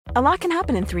A lot can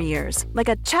happen in 3 years, like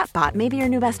a chatbot may be your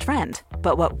new best friend.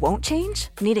 But what won't change?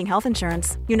 Needing health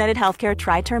insurance. United Healthcare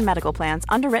Tri-Term Medical Plans,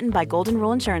 underwritten by Golden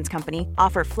Rule Insurance Company,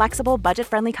 offer flexible,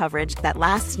 budget-friendly coverage that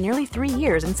lasts nearly 3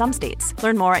 years in some states.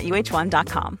 Learn more at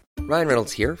uh1.com. Ryan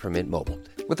Reynolds here from Mint Mobile.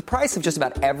 With the price of just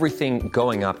about everything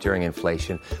going up during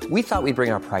inflation, we thought we'd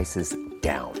bring our prices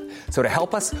down. So to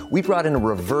help us, we brought in a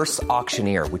reverse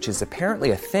auctioneer, which is apparently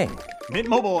a thing. Mint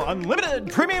Mobile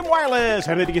Unlimited Premium Wireless.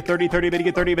 How to get 30, 30, bit to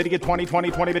get 30, bit to get 20,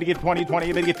 20, 20, bit to get 20,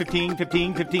 20, bit to get 15,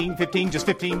 15, 15, 15, just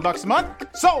 $15 a month?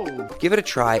 Sold! Give it a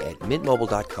try at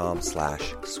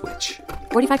mintmobile.com/switch.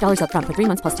 $45 up front for 3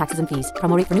 months plus taxes and fees.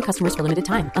 Promo rate for new customers for limited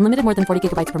time. Unlimited more than 40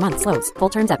 gigabytes per month. Slows full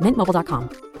terms at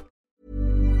mintmobile.com.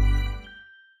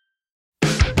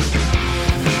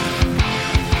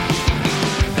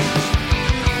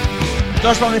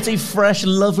 Josh Brown, it's a fresh,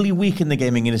 lovely week in the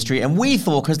gaming industry, and we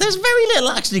thought, because there's very little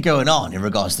actually going on in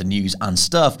regards to news and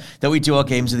stuff, that we do our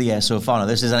games of the year so far. Now,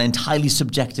 this is an entirely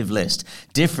subjective list,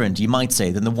 different, you might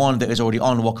say, than the one that is already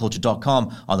on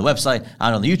whatculture.com, on the website,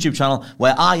 and on the YouTube channel,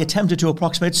 where I attempted to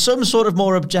approximate some sort of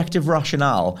more objective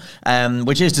rationale,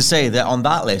 which is to say that on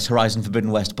that list, Horizon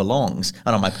Forbidden West belongs,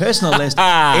 and on my personal list,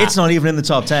 it's not even in the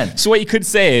top 10. So what you could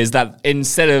say is that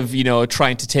instead of,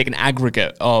 trying to take an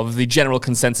aggregate of the general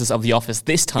consensus of the office,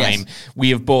 this time we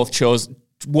have both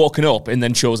woken up and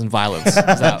then chosen violence. Is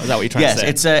that what you're trying to say?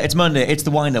 Yes, it's Monday. It's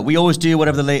the wind up. We always do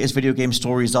whatever the latest video game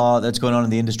stories are that's going on in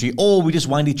the industry, or we just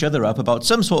wind each other up about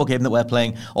some sort of game that we're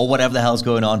playing, or whatever the hell's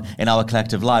going on in our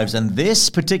collective lives. And this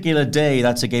particular day,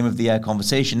 that's a Game of the Year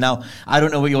conversation. Now, I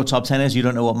don't know what your top 10 is. You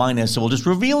don't know what mine is. So we'll just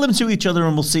reveal them to each other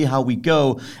and we'll see how we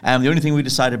go. The only thing we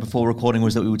decided before recording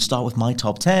was that we would start with my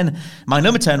top 10, my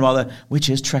number 10 rather, which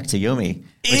is Trek to Yomi,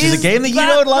 which is a game that you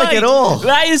don't like at all.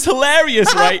 That is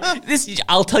hilarious, right?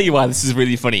 I'll tell you why this is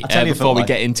really funny before we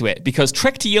get into it. Because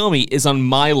Trek to Yomi is on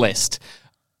my list,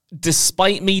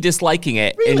 despite me disliking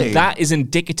it. Really? And that is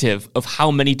indicative of how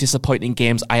many disappointing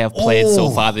games I have played so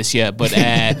far this year. But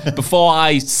before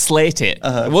I slate it,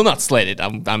 well, not slate it,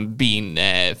 I'm being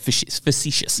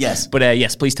facetious. Yes. But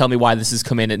yes, please tell me why this has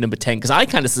come in at number 10, because I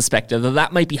kind of suspected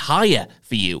that might be higher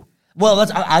for you. Well,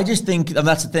 I just think, and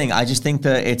that's the thing. I just think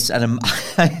that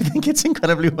I think it's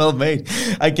incredibly well made.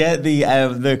 I get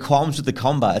the qualms with the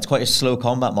combat. It's quite a slow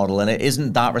combat model, and it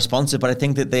isn't that responsive. But I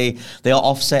think that they are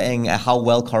offsetting how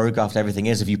well choreographed everything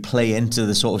is if you play into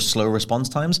the sort of slow response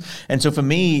times. And so for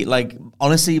me,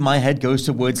 honestly, my head goes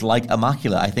to words like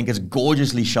immaculate. I think it's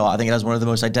gorgeously shot. I think it has one of the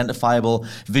most identifiable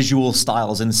visual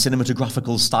styles and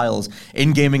cinematographical styles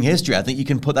in gaming history. I think you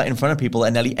can put that in front of people,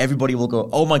 and nearly everybody will go,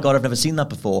 "Oh my god, I've never seen that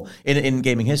before." In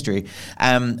gaming history,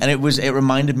 and it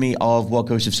reminded me of what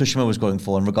Ghost of Tsushima was going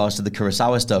for in regards to the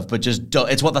Kurosawa stuff, but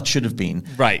it's what that should have been,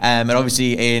 right? And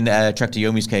obviously in Trek to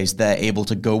Yomi's case, they're able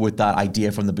to go with that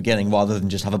idea from the beginning rather than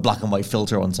just have a black and white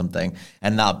filter on something,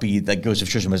 and that be the Ghost of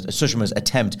Tsushima's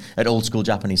attempt at old school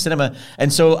Japanese cinema.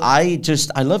 And so I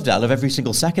loved it. I love every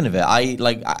single second of it.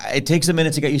 It takes a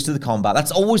minute to get used to the combat.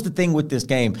 That's always the thing with this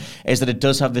game, is that it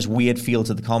does have this weird feel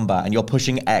to the combat, and you're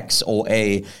pushing X or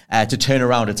A to turn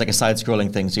around. It's like a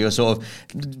side-scrolling thing, so you're sort of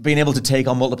being able to take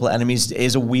on multiple enemies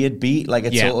is a weird beat.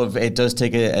 It does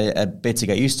take a bit to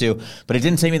get used to, but it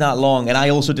didn't take me that long. And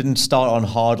I also didn't start on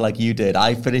hard like you did.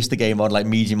 I finished the game on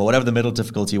medium or whatever the middle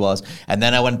difficulty was, and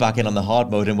then I went back in on the hard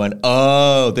mode and went,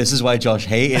 oh, this is why Josh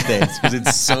hated this, because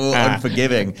it's so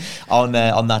unforgiving on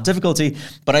that difficulty.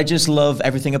 But I just love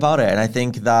everything about it, and I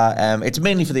think that it's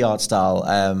mainly for the art style,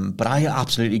 but I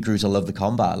absolutely grew to love the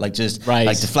combat.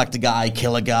 Deflect a guy,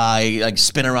 kill a guy,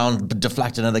 spin around,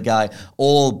 deflect another guy,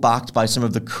 all backed by some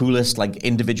of the coolest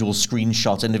individual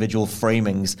screenshots, individual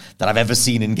framings that I've ever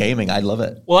seen in gaming. I love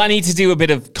it. Well, I need to do a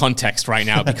bit of context right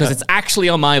now, because it's actually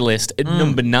on my list at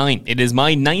number 9. It is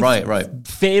my 9th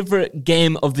favorite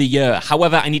game of the year.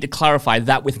 However, I need to clarify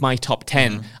that with my top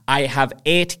 10, I have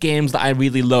 8 games that I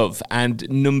really love, and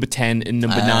number 10 and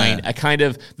number 9 are kind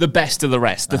of the best of the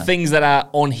rest. The things that are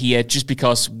on here just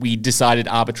because we decided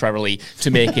arbitrarily to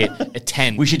make it a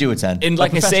 10. We should do a 10. And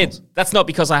like I said, that's not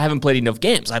because I haven't played enough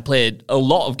games. I played a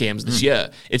lot of games this year.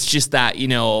 It's just that,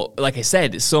 like I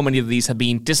said, so many of these have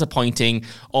been disappointing,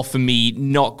 or for me,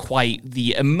 not quite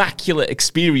the immaculate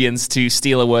experience, to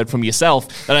steal a word from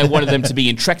yourself, that I wanted them to be.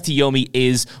 And Trek to Yomi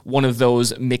is one of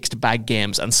those mixed bag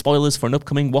games. And spoilers for an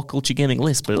upcoming What Culture Gaming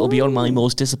list, but it'll be on my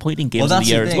most disappointing games of the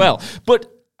year as well.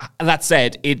 But that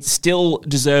said, it still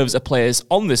deserves a place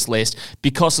on this list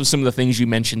because of some of the things you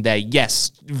mentioned there.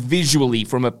 Yes, visually,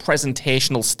 from a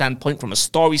presentational standpoint, from a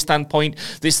story standpoint,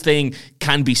 this thing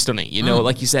can be stunning. You know,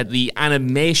 like you said, the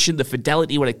animation, the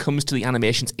fidelity when it comes to the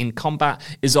animations in combat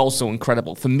is also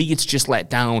incredible. For me, it's just let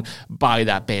down by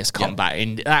that base combat.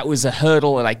 And that was a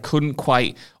hurdle that I couldn't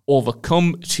quite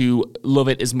overcome to love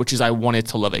it as much as I wanted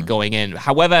to love it going in.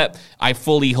 However, I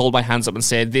fully hold my hands up and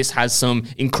say this has some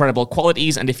incredible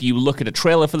qualities, and if you look at a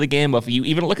trailer for the game, or if you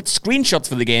even look at screenshots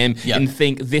for the game and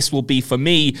think this will be for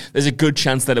me, there's a good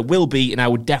chance that it will be, and I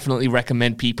would definitely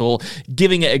recommend people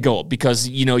giving it a go, because,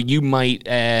 you know, you might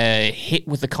hit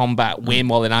with the combat way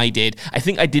more than I did. I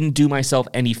think I didn't do myself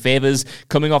any favors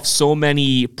coming off so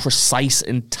many precise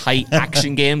and tight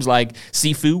action games like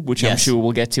Sifu, which I'm sure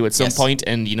we'll get to at some point,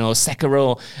 and, you know,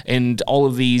 Sekiro and all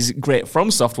of these great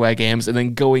From Software games, and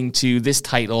then going to this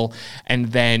title and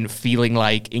then feeling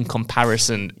like in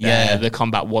comparison the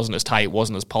combat wasn't as tight,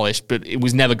 wasn't as polished, but it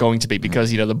was never going to be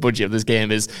because, you know, the budget of this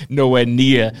game is nowhere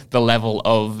near the level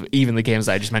of even the games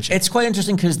that I just mentioned. It's quite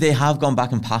interesting because they have gone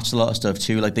back and patched a lot of stuff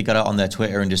too. Like, they got out on their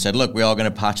Twitter and just said, look, we are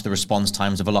going to patch the response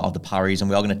times of a lot of the parries and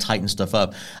we are going to tighten stuff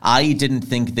up. I didn't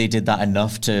think they did that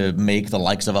enough to make the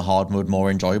likes of a hard mode more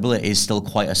enjoyable. It is still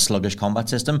quite a sluggish combat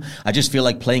system. I just feel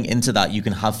like playing into that, you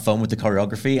can have fun with the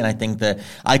choreography, and I think that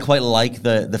I quite like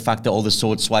the fact that all the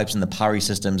sword swipes and the parry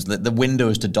systems, the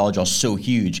windows to dodge are so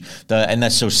huge, and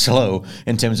they're so slow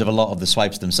in terms of a lot of the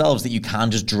swipes themselves, that you can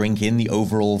just drink in the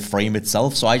overall frame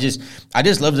itself. So I just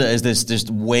loved it as this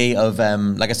way of,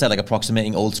 like I said, like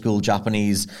approximating old school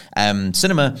Japanese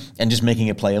cinema and just making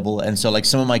it playable. And so, like,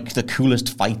 some of the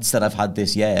coolest fights that I've had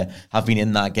this year have been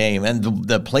in that game, and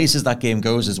the places that game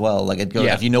goes as well. Like, it goes,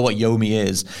 if you know what Yomi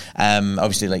is,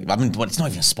 obviously, like, I mean, it's not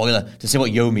even a spoiler to say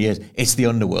what Yomi is. It's the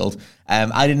underworld.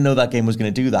 I didn't know that game was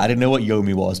going to do that. I didn't know what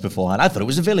Yomi was beforehand. I thought it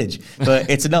was a village, but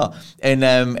it's not.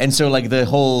 And so, like, the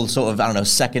whole sort of, I don't know,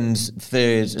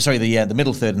 the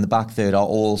middle third and the back third are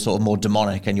all sort of more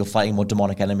demonic, and you're fighting more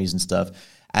demonic enemies and stuff.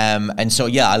 And so,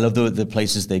 I love the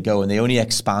places they go, and they only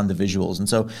expand the visuals. And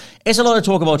so it's a lot of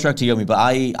talk about Trek to Yomi, but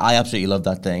I absolutely love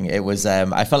that thing. It was,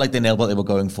 I felt like they nailed what they were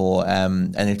going for.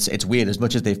 And it's weird, as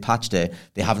much as they've patched it,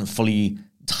 they haven't fully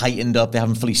tightened up, they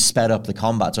haven't fully sped up the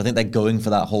combat. So I think they're going for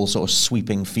that whole sort of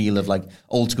sweeping feel of like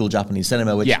old school Japanese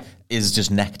cinema, which is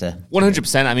just nectar.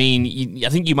 100%. I mean, I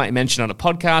think you might mention on a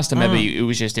podcast, or maybe it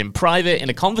was just in private, in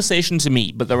a conversation to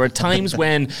me, but there are times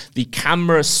when the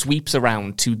camera sweeps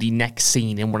around to the next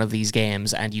scene in one of these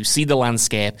games, and you see the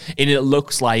landscape, and it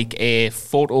looks like a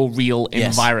photoreal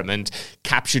environment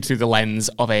captured through the lens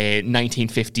of a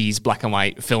 1950s black and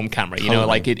white film camera. You know,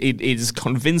 like it is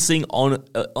convincing on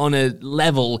a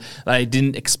level that I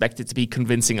didn't expect it to be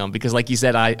convincing on, because, like you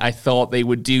said, I thought they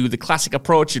would do the classic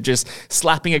approach of just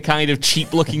slapping a kind of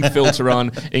cheap looking filter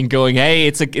on and going, hey,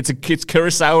 it's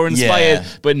Kurosawa inspired.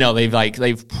 But no,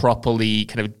 they've properly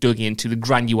kind of dug into the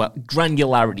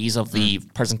granularities of the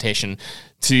presentation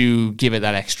to give it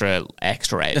that extra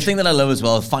edge. The thing that I love as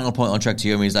well, final point on Trek to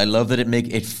Yomi, is I love that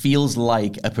it feels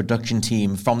like a production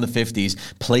team from the 50s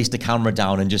placed a camera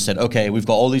down and just said, okay, we've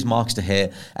got all these marks to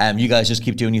hit, you guys just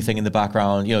keep doing your thing in the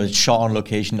background, you know, it's shot on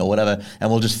location or whatever, and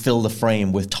we'll just fill the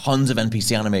frame with tons of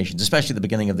NPC animations, especially at the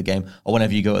beginning of the game or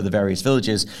whenever you go to the various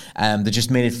villages, that just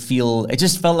made it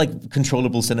just felt like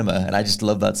controllable cinema, and I just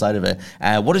love that side of it.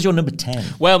 What is your number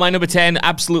 10? Well, my number 10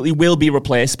 absolutely will be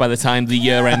replaced by the time the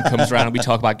year end comes around and we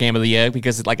talk about Game of the Year,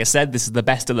 because, like I said, this is the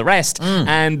best of the rest,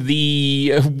 and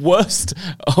the worst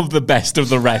of the best of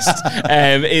the rest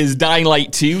is Dying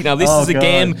Light 2. Now, this is a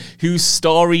game whose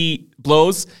story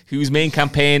blows, whose main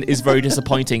campaign is very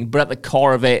disappointing, but at the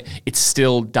core of it, it's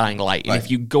still Dying Light. And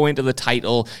if you go into the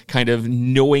title kind of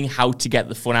knowing how to get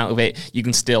the fun out of it, you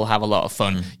can still have a lot of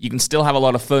fun. You can still have a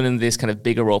lot of fun in this kind of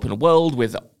bigger open world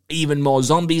with even more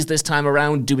zombies this time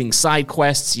around, doing side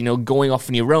quests, you know, going off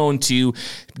on your own to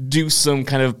do some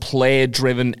kind of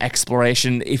player-driven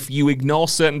exploration. If you ignore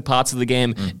certain parts of the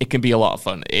game, it can be a lot of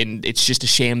fun. And it's just a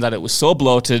shame that it was so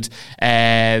bloated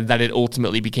that it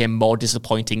ultimately became more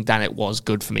disappointing than it was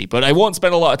good for me. But I won't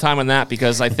spend a lot of time on that,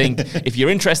 because I think if you're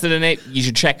interested in it, you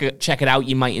should check it out.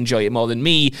 You might enjoy it more than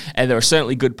me. There are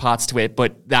certainly good parts to it,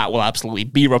 but that will absolutely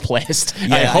be replaced,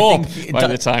 I hope, by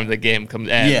the time the game comes,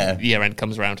 year end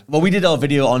comes around. mad. Well, we did our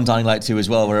video on Dying Light 2 as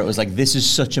well, where it was like, this is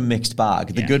such a mixed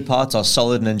bag. The good parts are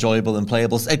solid and enjoyable and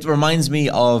playable. It reminds me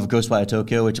of Ghostwire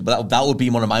Tokyo, which that would be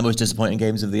one of my most disappointing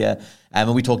games of the year.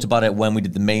 And we talked about it when we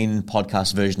did the main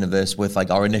podcast version of this with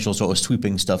like our initial sort of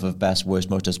sweeping stuff of best, worst,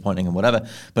 most disappointing and whatever.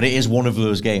 But it is one of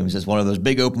those games. It's one of those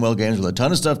big open world games with a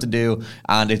ton of stuff to do,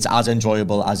 and it's as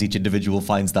enjoyable as each individual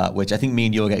finds that, which I think me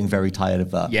and you are getting very tired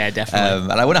of that. Yeah,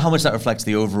 definitely. And I wonder how much that reflects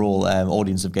the overall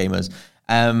audience of gamers.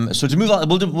 So to move on,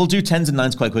 we'll do 10s and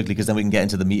 9s quite quickly because then we can get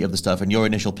into the meat of the stuff. And your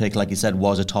initial pick, like you said,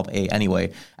 was a top 8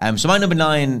 anyway. So my number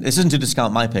 9, this isn't to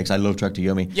discount my picks. I love Trek to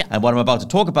Yomi. Yeah. And what I'm about to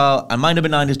talk about, and my number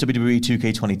 9 is WWE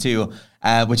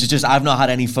 2K22, which is just, I've not had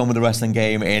any fun with a wrestling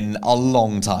game in a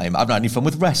long time. I've not had any fun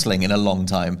with wrestling in a long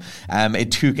time.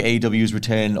 It took AEW's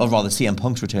return, or rather CM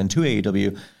Punk's return to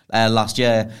AEW, last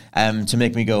year to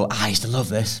make me go, I used to love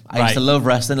this. I used to love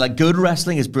wrestling. Like, good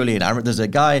wrestling is brilliant. There's a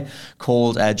guy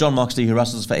called John Moxley who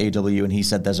wrestles for AEW, and he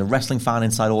said there's a wrestling fan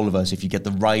inside all of us if you get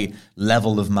the right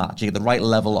level of match. You get the right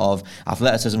level of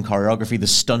athleticism, choreography, the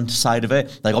stunt side of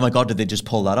it. Like, oh my God, did they just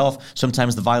pull that off?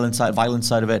 Sometimes the violent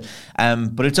side of it.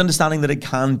 But it's understanding that it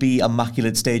can be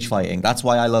immaculate stage fighting. That's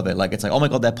why I love it. Like, it's like, oh my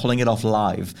God, they're pulling it off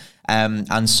live.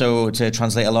 And so to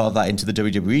translate a lot of that into the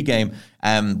WWE game,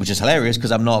 which is hilarious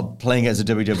because I'm not playing it as a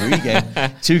WWE game,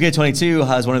 2K22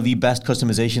 has one of the best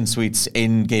customization suites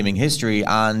in gaming history,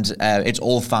 and it's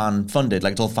all fan-funded,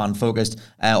 like it's all fan-focused,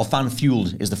 or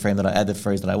fan-fueled is the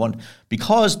phrase that I want,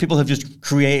 because people have just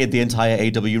created the entire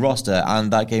AEW roster,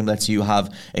 and that game lets you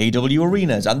have AEW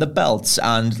arenas and the belts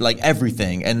and like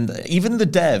everything, and even the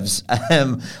devs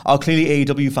are clearly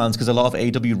AEW fans because a lot of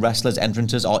AEW wrestlers'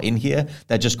 entrances are in here.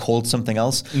 They're just called something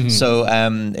else. Mm-hmm. So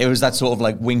it was that sort of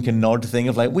like wink and nod thing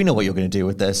of like, we know what you're going to do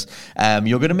with this.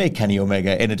 You're going to make Kenny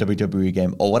Omega in a WWE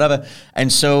game or whatever.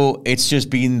 And so it's just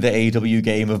been the AEW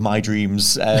game of my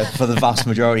dreams for the vast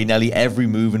majority. Nearly every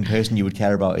move and person you would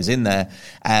care about is in there.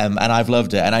 And I've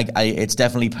loved it. And it's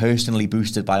definitely personally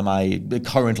boosted by my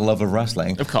current love of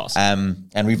wrestling. Of course. And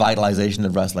revitalization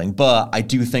of wrestling. But I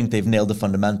do think they've nailed the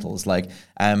fundamentals. Like,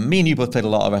 me and you both played a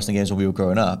lot of wrestling games when we were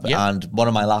growing up. Yep. And one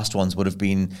of my last ones would have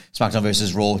been SmackDown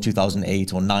vs. Raw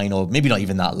 2008 or 9, or maybe not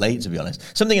even that late, to be honest.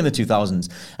 Something in the 2000s.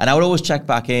 And I would always check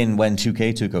back in when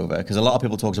 2K took over, because a lot of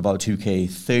people talked about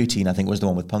 2K13, I think was the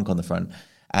one with Punk on the front.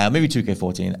 Maybe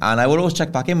 2K14. And I would always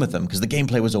check back in with them because the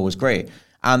gameplay was always great.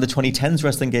 And the 2010s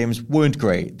wrestling games weren't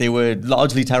great. They were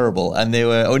largely terrible, and they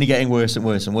were only getting worse and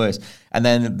worse and worse. And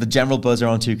then the general buzz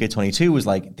around 2K22 was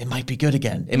like, they might be good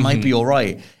again. It might be all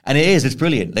right. And it is. It's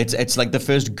brilliant. It's like the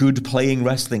first good playing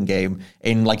wrestling game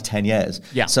in like 10 years.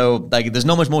 Yeah. So like, there's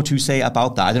not much more to say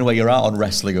about that. I don't know where you're at on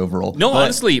wrestling overall. No,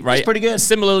 honestly, right? It's pretty good.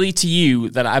 Similarly to you,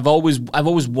 that I've always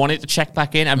wanted to check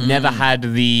back in. I've never had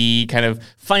the kind of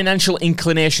financial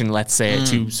inclination, let's say,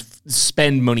 to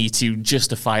spend money to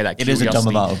justify that curiosity. It is a dumb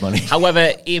amount of money.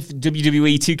 However, if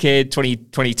WWE 2K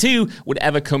 2022 would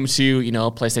ever come to,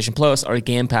 PlayStation Plus or a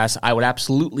Game Pass, I would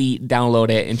absolutely download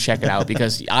it and check it out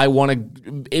because I want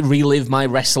to relive my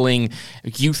wrestling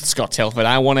youth, Scott Tilford.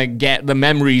 I want to get the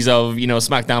memories of,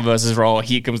 SmackDown versus Raw,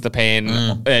 Here Comes the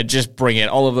Pain, just bring it.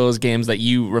 All of those games that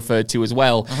you referred to as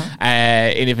well.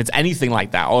 And if it's anything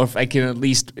like that, or if I can at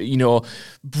least,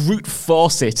 brute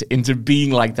force it into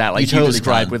being like that, like you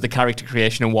described with the character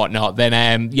creation and whatnot, then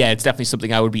it's definitely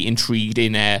something I would be intrigued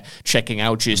in checking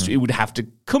out. Just it would have to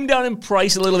come down in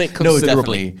price a little bit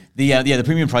considerably. No, definitely. The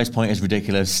premium price point is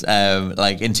ridiculous,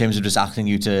 like in terms of just asking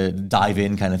you to dive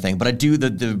in kind of thing. But I do,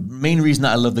 the main reason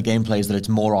that I love the gameplay is that it's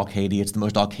more arcadey. It's the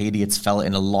most arcadey it's felt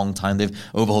in a long time. They've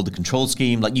overhauled the control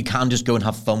scheme. Like, you can just go and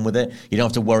have fun with it. You don't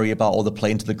have to worry about all the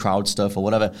playing to the crowd stuff or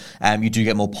whatever. You do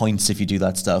get more points if you do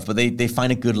that stuff. But they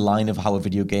find a good line of how a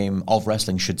video game of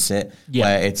wrestling should sit,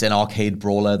 where it's an arcade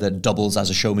brawler that doubles as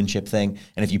a showmanship thing.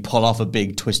 And if you pull off a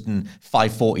big twisting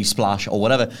 540 splash or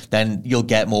whatever, then you'll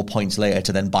get more points later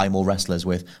to then buy more wrestlers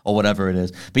with, or whatever it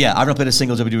is. But yeah, I've not played a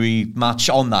single WWE match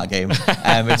on that game.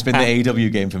 It's been the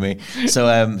AEW game for me.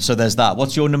 So there's that.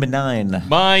 What's your number 9?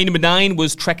 My number 9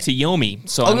 was Trek to Yomi.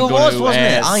 So wasn't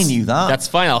it? I knew that. That's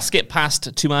fine. I'll skip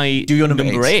past to my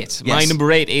number 8. Yes. My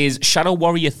number 8 is Shadow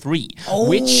Warrior 3,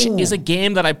 which is a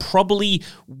game that I probably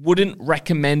wouldn't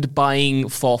recommend buying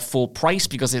for full price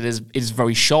because it is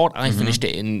very short. I finished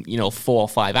it in 4 or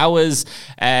 5 hours.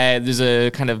 There's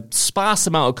a kind of sparse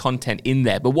amount of content in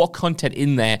there, but what content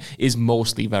in there is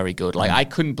mostly very good. Like, I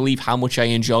couldn't believe how much I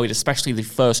enjoyed, especially the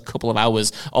first couple of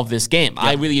hours of this game.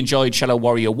 I really enjoyed Shadow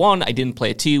Warrior 1. I didn't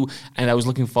play 2, and I was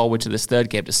looking forward to this third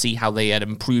game to see how they had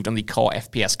improved on the core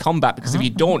FPS combat, because if you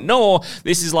don't know,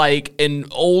 this is like an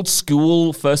old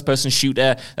school first-person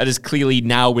shooter that is clearly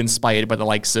now inspired by the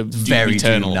likes of Doom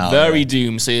Eternal. Very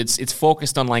Doom. So it's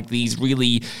focused on like these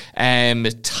really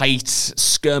tight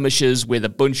skirmishes with a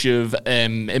bunch of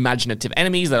imaginative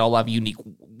enemies that all have unique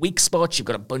weak spots. You've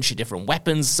got a bunch of different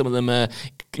weapons. Some of them are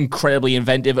incredibly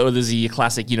inventive. Others are your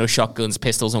classic, shotguns,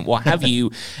 pistols, and what have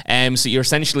you. So you're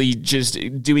essentially just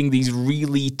doing these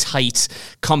really tight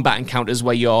combat encounters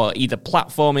where you're either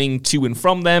platforming to and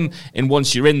from them, and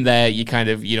once you're in there, you kind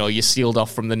of, you're sealed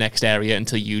off from the next area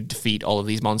until you defeat all of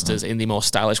these monsters in the most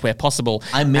stylish way possible.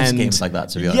 I miss games like that,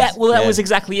 to be honest. Yeah, well, that was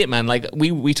exactly it, man. Like,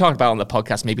 we talked about on the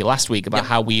podcast maybe last week about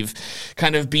how we've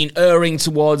kind of been erring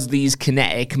towards these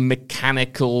kinetic,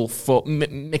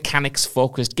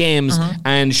 mechanics-focused games,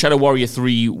 and Shadow Warrior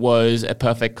 3 was a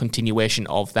perfect continuation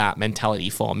of that mentality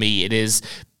for me. It is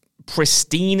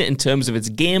pristine in terms of its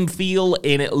game feel,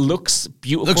 and it looks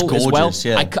beautiful gorgeous,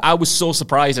 as well. I was so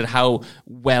surprised at how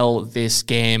well this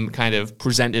game kind of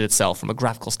presented itself from a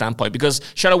graphical standpoint, because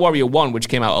Shadow Warrior 1, which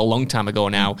came out a long time ago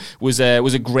now, was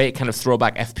a great kind of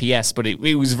throwback FPS, but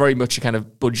it was very much a kind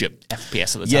of budget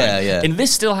FPS at the time. Yeah. And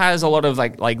this still has a lot of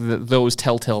those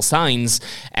telltale signs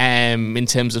in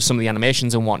terms of some of the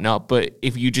animations and whatnot, but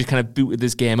if you just kind of booted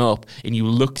this game up and you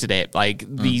looked at it,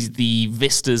 the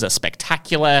vistas are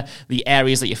spectacular. The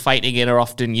areas that you're fighting in are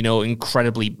often,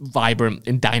 incredibly vibrant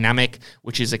and dynamic,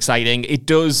 which is exciting. It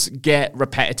does get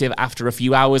repetitive after a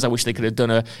few hours. I wish they could have done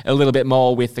a little bit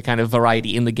more with the kind of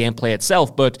variety in the gameplay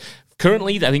itself, but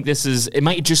currently, I think it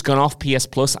might have just gone off PS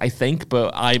Plus, I think,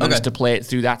 but I managed to play it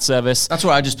through that service. That's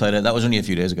where I just played it. That was only a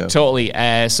few days ago. Totally.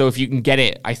 So if you can get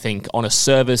it, I think, on a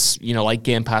service, like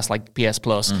Game Pass, like PS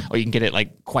Plus, or you can get it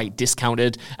like quite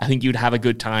discounted, I think you'd have a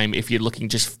good time if you're looking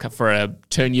just for a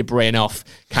turn your brain off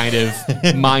kind of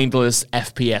mindless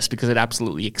FPS, because it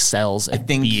absolutely excels at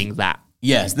being that.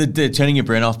 Yes, the turning your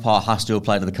brain off part has to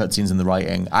apply to the cutscenes and the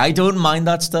writing. I don't mind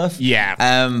that stuff. Yeah.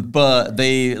 But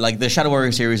the Shadow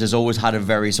Warrior series has always had a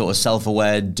very sort of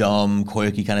self-aware, dumb,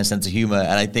 quirky kind of sense of humor,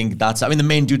 and I think the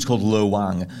main dude's called Lo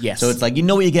Wang. Yes. So it's like, you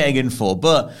know what you're getting in for.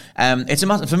 But it's a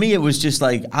matter, for me, it was just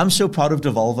like, I'm so proud of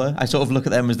Devolver. I sort of look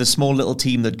at them as the small little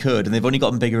team that could, and they've only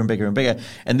gotten bigger and bigger and bigger.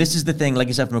 And this is the thing, like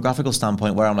you said, from a graphical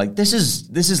standpoint, where I'm like, this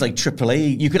is like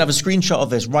AAA. You could have a screenshot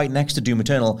of this right next to Doom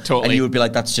Eternal, and you would be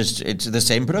like, it's the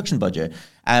same production budget.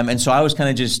 And so I was kind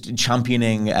of just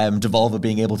championing Devolver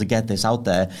being able to get this out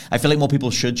there. I feel like more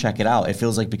people should check it out. It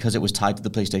feels like because it was tied to the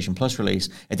PlayStation Plus release,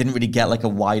 it didn't really get like a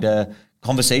wider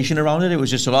conversation around it. It was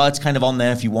just sort of, it's kind of on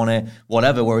there if you want it,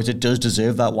 whatever, whereas it does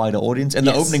deserve that wider audience. And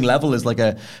the opening level is like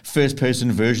a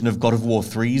first-person version of God of War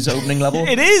 3's opening level.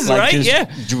 It is, like right?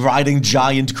 Just riding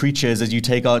giant creatures as you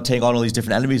take on all these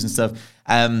different enemies and stuff.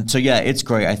 So yeah, it's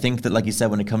great. I think that, like you said,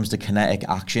 when it comes to kinetic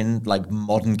action, like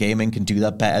modern gaming can do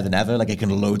that better than ever. Like it can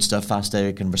load stuff faster,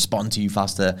 it can respond to you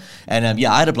faster. And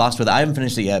I had a blast with it. I haven't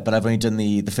finished it yet, but I've only done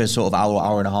the first sort of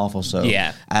hour and a half or so.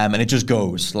 Yeah. And it just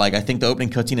goes. Like, I think the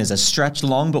opening cutscene is a stretch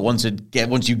long, but once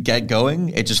you get going,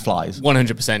 it just flies.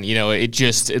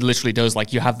 100%. It literally does.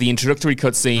 Like, you have the introductory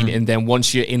cutscene, and then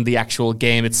once you're in the actual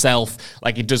game itself,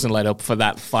 like, it doesn't let up for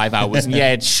that 5 hours. And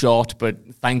it's short, but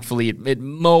thankfully it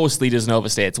mostly doesn't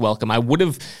overstay its welcome. I would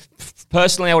have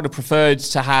preferred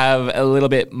to have a little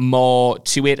bit more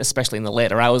to it, especially in the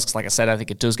later hours, because like I said, I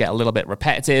think it does get a little bit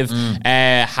repetitive.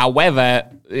 However,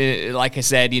 like I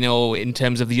said, in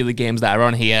terms of the other games that are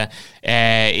on here,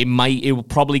 it will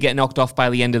probably get knocked off by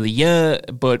the end of the year,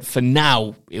 but for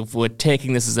now, if we're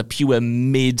taking this as a pure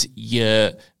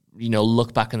mid-year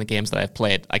look back on the games that I've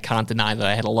played, I can't deny that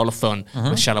I had a lot of fun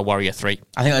with Shadow Warrior 3.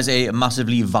 I think that's a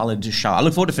massively valid shout. I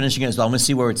look forward to finishing it as well. I'm going to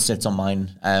see where it sits on mine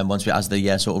as the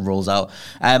year sort of rolls out.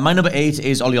 My number 8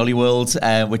 is Oli Oli World,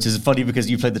 which is funny because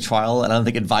you played the trial and I don't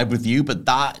think it vibed with you, but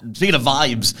speaking of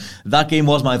vibes, that game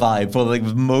was my vibe for like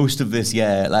most of this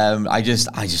year. I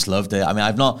just loved it. I mean,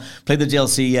 I've not played the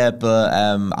DLC yet, but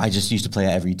I just used to play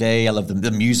it every day. I loved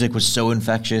the music was so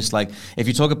infectious. Like, if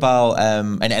you talk about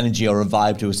an energy or a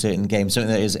vibe to a certain game, something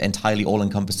that is entirely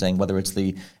all-encompassing, whether it's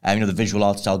the visual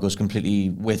art style goes completely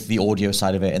with the audio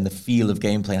side of it and the feel of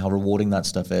gameplay and how rewarding that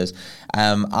stuff is.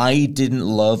 I didn't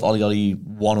love Oli Oli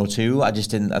 1 or 2. I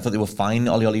thought they were fine.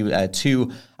 Oli Oli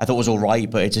 2 I thought was all right,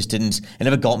 but it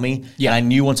never got me. Yeah. And I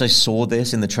knew once I saw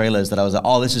this in the trailers that I was like,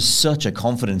 oh, this is such a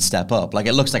confident step up. Like,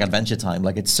 it looks like Adventure Time.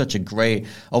 Like, it's such a great,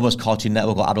 almost Cartoon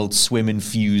Network or Adult Swim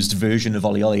infused version of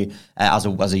Oli Oli as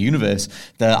a universe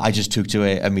that I just took to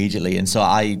it immediately. And so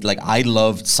I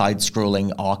loved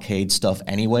side-scrolling arcade stuff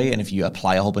anyway. And if you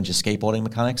apply a whole bunch of skateboarding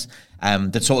mechanics,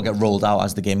 that sort of get rolled out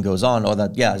as the game goes on, or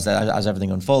that as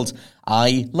everything unfolds.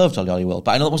 I loved OlliOlli World,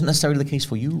 but I know that wasn't necessarily the case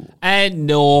for you.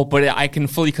 No, but I can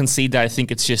fully concede that I think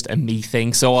it's just a me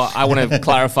thing. So I want to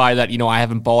clarify that, I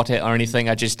haven't bought it or anything.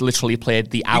 I just literally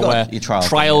played the hour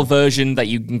trial version that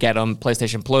you can get on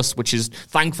PlayStation Plus, which is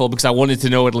thankful because I wanted to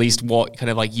know at least what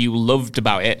kind of like you loved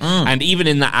about it. And even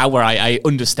in that hour, I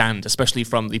understand, especially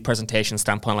from the presentation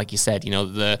standpoint, like you said,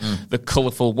 the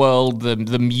colourful world,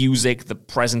 the music, the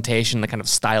presentation, the kind of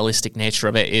stylistic nature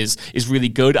of it is really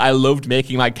good. I loved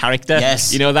making my character.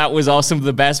 Yes. That was awesome.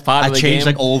 The best part of the game. I change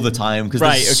like all the time because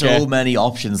there's so many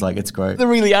options. Like, it's great. There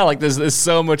really are. Like, there's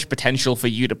so much potential for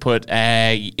you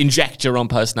to inject your own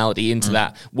personality into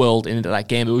that world, into that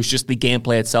game. It was just the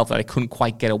gameplay itself that I couldn't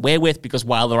quite get away with, because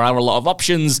while there are a lot of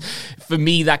options, for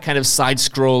me, that kind of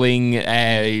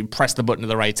side-scrolling, press the button at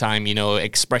the right time,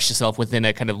 express yourself within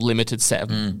a kind of limited set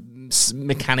of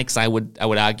mechanics, I would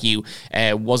argue,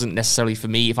 wasn't necessarily for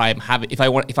me. If I'm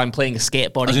playing a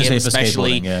skateboarding game,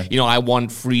 especially, I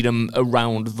want freedom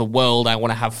around the world. I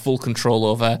want to have full control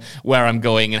over where I'm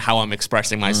going and how I'm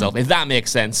expressing myself, if that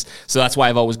makes sense. So that's why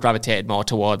I've always gravitated more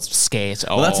towards Skate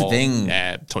or that's the thing.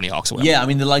 Tony Hawk's or whatever. Yeah, I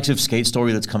mean, the likes of Skate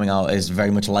Story that's coming out is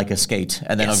very much like a Skate,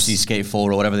 and then obviously Skate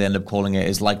 4 or whatever they end up calling it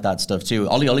is like that stuff too.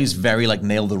 OlliOlli's very like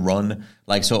nail the run,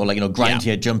 like sort of like grind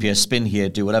here, jump here, spin here,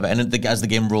 do whatever. And as the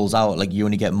game rolls out, like you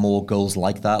only get more goals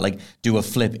like that, like do a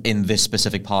flip in this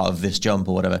specific part of this jump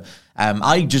or whatever.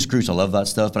 I just grew to love that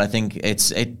stuff, but I think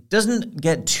it doesn't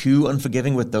get too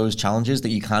unforgiving with those challenges, that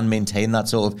you can maintain that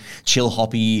sort of chill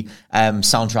hoppy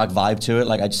soundtrack vibe to it.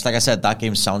 Like I said, that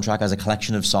game's soundtrack as a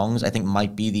collection of songs, I think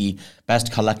might be the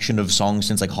best collection of songs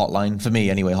since like Hotline, for me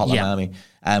anyway, Hotline Miami.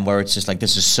 Where it's just like,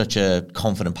 this is such a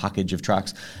confident package of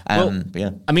tracks. But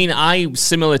yeah. I mean,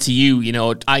 similar to you,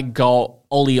 I got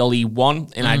OlliOlli 1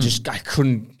 and I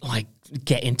couldn't like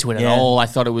get into it at all. I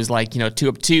thought it was like, too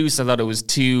obtuse. I thought it was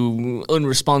too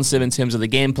unresponsive in terms of the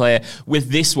gameplay. With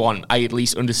this one, I at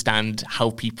least understand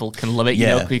how people can love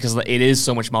it, because it is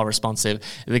so much more responsive.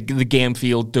 The game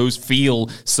does feel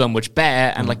so much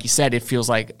better. And like you said, it feels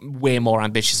like way more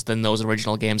ambitious than those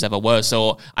original games ever were.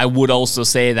 So I would also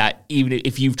say that even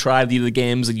if you've tried the other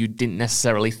games and you didn't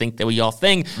necessarily think they were your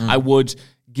thing, I would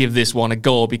give this one a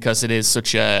go, because it is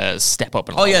such a step up.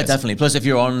 Oh yeah, definitely. Plus, if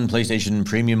you're on PlayStation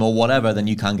Premium or whatever, then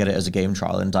you can get it as a game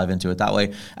trial and dive into it that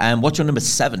way. What's your number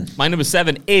 7? My number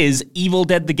 7 is Evil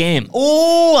Dead the game.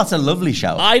 Oh, that's a lovely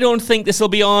shout. I don't think this will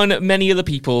be on many other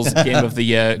people's Game of the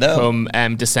Year come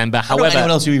December. However,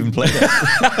 anyone else who even played it.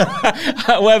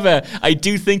 However, I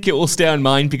do think it will stay on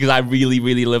mine, because I really,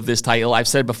 really love this title. I've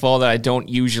said before that I don't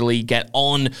usually get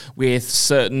on with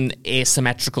certain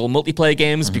asymmetrical multiplayer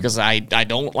games because I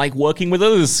don't like working with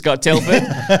others, Scott Tilford.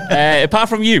 Apart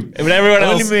from you, but everyone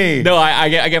else. Me. No, I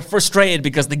get frustrated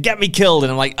because they get me killed,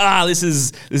 and I'm like, this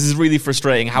is really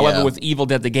frustrating. However, with Evil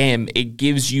Dead the game, it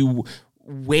gives you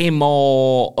way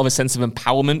more of a sense of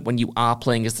empowerment when you are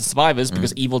playing as the survivors,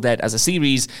 because Evil Dead as a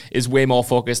series is way more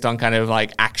focused on kind of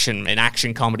like action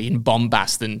comedy and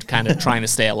bombast than kind of trying to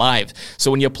stay alive.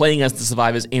 So when you're playing as the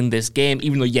survivors in this game,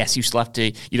 even though yes, you still have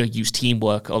to use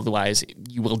teamwork, otherwise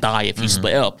you will die if you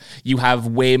split up, you have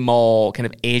way more kind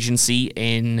of agency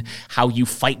in how you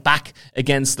fight back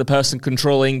against the person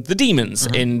controlling the demons.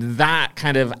 And that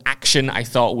kind of action I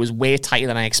thought was way tighter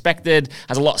than I expected.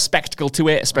 Has a lot of spectacle to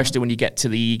it, especially when you get to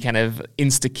the kind of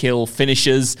insta-kill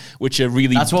finishes, which are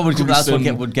really that's what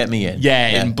would get me in.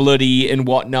 And bloody and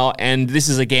whatnot. And this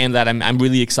is a game that I'm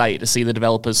really excited to see the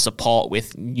developers support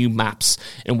with new maps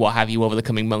and what have you over the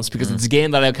coming months, because it's a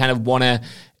game that I kind of want to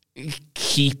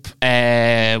keep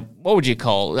what would you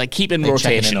call keep in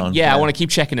rotation. I want to keep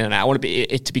checking it out. I want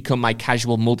it to become my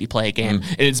casual multiplayer game,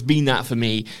 and it's been that for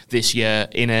me this year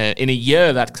in a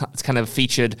year that's kind of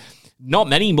featured not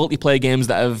many multiplayer games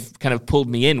that have kind of pulled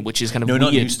me in, which is kind of weird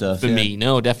new stuff, for me.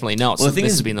 No, definitely not. Well, so this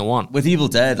has been the one. With Evil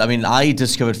Dead, I mean, I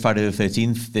discovered Friday the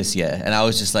 13th this year, and I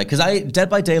was just like, because Dead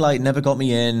by Daylight never got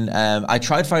me in. I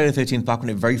tried Friday the 13th back when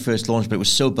it very first launched, but it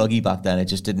was so buggy back then, it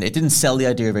didn't sell the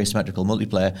idea of asymmetrical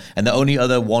multiplayer. And the only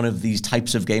other one of these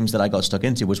types of games that I got stuck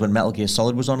into was when Metal Gear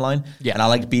Solid was online. Yeah. And I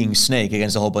liked being Snake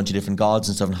against a whole bunch of different guards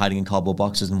and stuff and hiding in cardboard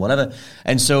boxes and whatever.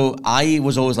 And so I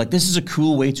was always like, this is a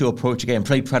cool way to approach a game.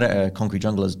 Play Predator, Concrete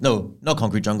Jungle not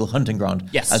Concrete Jungle, Hunting Ground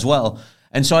as well.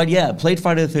 And so I played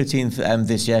Friday the 13th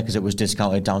this year because it was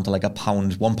discounted down to like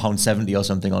 £1.70 or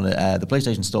something on the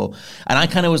PlayStation Store. And I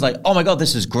kind of was like, oh my God,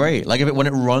 this is great. Like when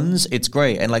it runs, it's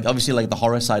great. And like obviously like the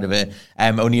horror side of it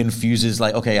only infuses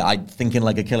like, okay, I'm thinking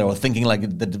like a killer or thinking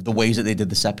like the ways that they did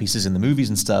the set pieces in the movies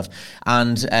and stuff.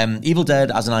 And Evil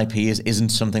Dead as an IP isn't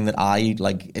something that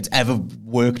it's ever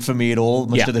worked for me at all,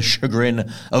 much to the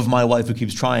chagrin of my wife who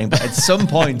keeps trying. But at some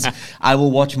point, I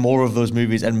will watch more of those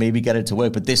movies and maybe get it to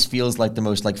work. But this feels like the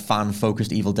most like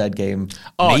fan-focused Evil Dead game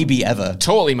maybe ever.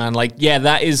 Totally, man. Like, yeah,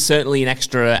 that is certainly an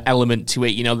extra element to it.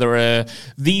 You know, there are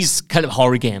these kind of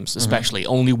horror games, especially,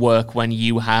 only work when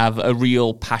you have a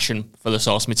real passion for the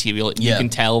source material. You can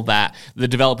tell that the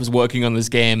developers working on this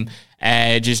game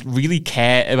just really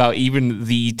care about even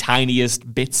the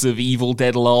tiniest bits of Evil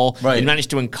Dead lore. Right. They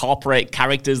managed to incorporate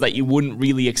characters that you wouldn't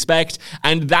really expect.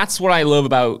 And that's what I love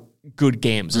about good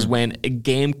games, is when a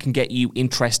game can get you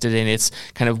interested in its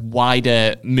kind of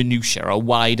wider minutiae or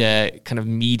wider kind of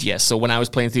media. So when I was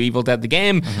playing through Evil Dead the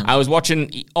game, I was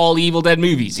watching all Evil Dead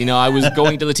movies. You know, I was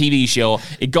going to the TV show.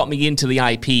 It got me into the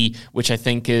IP, which I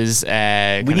think is...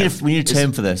 we need a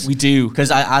term for this. We do.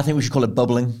 Because I think we should call it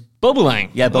bubbling. Bubbling?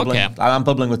 Yeah, bubbling. Okay. I'm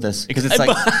bubbling with this. Because it's like,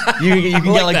 you can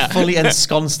get like fully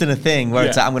ensconced in a thing where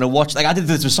it's like, I'm going to watch, like I did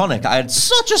this with Sonic. I had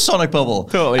such a Sonic bubble.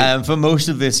 Totally. For most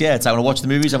of this, it's I'm going to watch the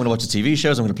movies, I'm going to watch the TV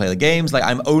shows, I'm going to play the games. Like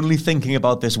I'm only thinking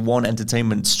about this one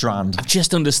entertainment strand. I've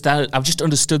just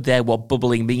understood there what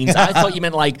bubbling means. I thought you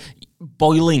meant like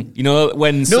boiling, you know,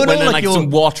 when like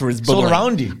some water is bubbling. It's all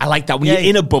around you. I like that. When you're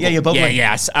in a bubble. Yeah, you're bubbling.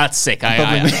 Yeah, that's sick.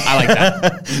 I like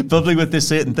that. Bubbling with this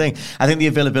certain thing. I think the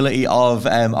availability of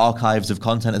archives of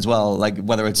content as well, like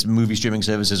whether it's movie streaming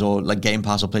services or like Game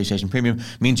Pass or PlayStation Premium,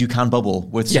 means you can bubble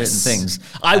with certain things.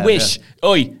 I wish.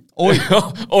 Oi. Oi.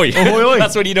 Oi.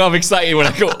 That's when you know I'm excited when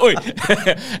I go, oi.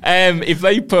 If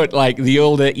they put like the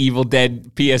older Evil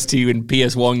Dead PS2 and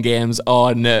PS1 games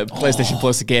on PlayStation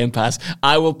Plus Game Pass,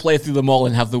 I will play through them all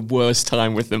and have the worst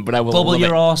time with them, but I will bubble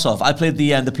your arse off. I played the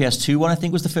PS2 one, I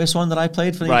think was the first one that I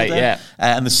played for the Evil Dead.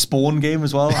 And the Spawn game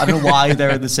as well. I don't know why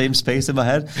they're in the same space in my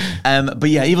head. But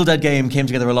yeah, Evil Dead game came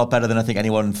together a lot better than I think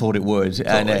anyone thought it would. Totally.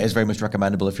 And it is very much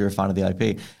recommendable if you're a fan of the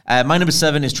IP. My number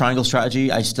 7 is Triangle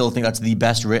Strategy. I still think that's the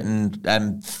best written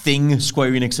thing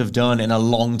Square Enix have done in a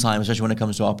long time, especially when it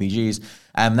comes to RPGs.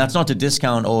 That's not to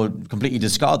discount or completely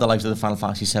discard the likes of the Final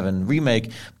Fantasy VII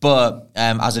remake, but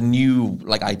as a new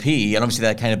like IP, and obviously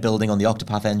they're kind of building on the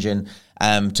Octopath engine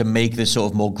to make this sort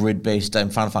of more grid-based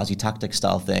Final Fantasy Tactics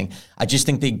style thing. I just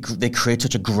think they create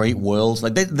such a great world.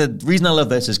 Like the reason I love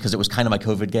this is because it was kind of my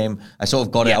COVID game. I sort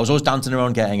of got it. I was always dancing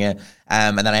around getting it,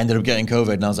 and then I ended up getting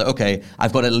COVID, and I was like, okay,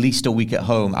 I've got at least a week at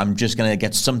home. I'm just going to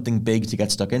get something big to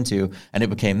get stuck into, and it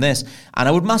became this. And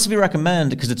I would massively recommend,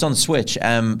 because it's on Switch,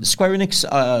 Square Enix,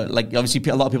 like obviously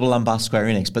a lot of people lambast Square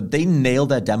Enix, but they nail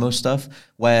their demo stuff,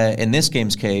 where in this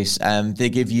game's case, they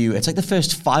give you, it's like the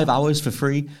first 5 hours for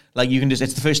free. Like you can just,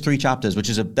 it's the first 3 chapters, which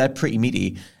is they're pretty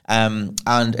meaty. And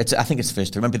I think it's the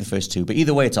first 3, maybe the first 2, but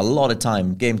either way, it's a lot of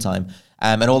time, game time.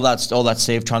 And all that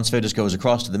save transfer just goes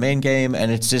across to the main game,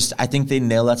 and it's just, I think they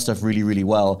nail that stuff really, really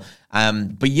well.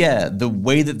 But yeah, the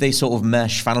way that they sort of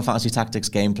mesh Final Fantasy Tactics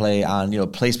gameplay and, you know,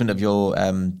 placement of your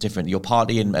your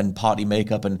party and party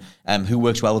makeup and who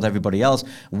works well with everybody else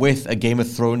with a Game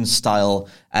of Thrones style,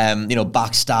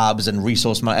 backstabs and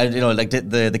resource, like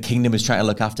the kingdom is trying to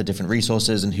look after different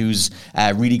resources and who's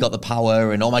really got the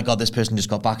power, and oh my God, this person just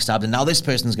got backstabbed and now this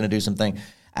person's going to do something.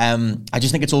 I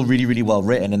just think it's all really, really well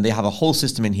written, and they have a whole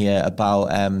system in here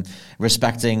about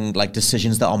respecting like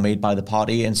decisions that are made by the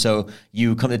party. And so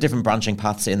you come to different branching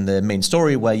paths in the main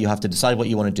story where you have to decide what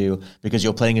you want to do, because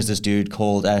you're playing as this dude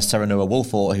called Serenoa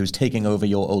Wolfort, who's taking over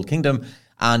your old kingdom.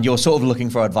 And you're sort of looking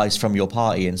for advice from your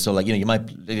party. And so, like, you know, you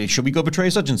might, should we go betray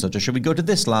such and such, or should we go to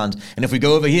this land? And if we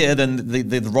go over here, then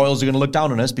the royals are going to look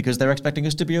down on us because they're expecting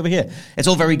us to be over here. It's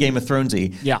all very Game of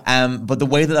Thronesy. Yeah. But the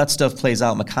way that stuff plays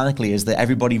out mechanically is that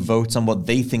everybody votes on what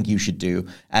they think you should do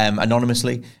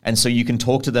anonymously. And so you can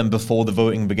talk to them before the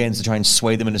voting begins to try and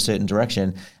sway them in a certain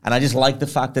direction. And I just like the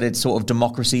fact that it's sort of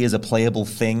democracy is a playable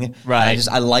thing. Right.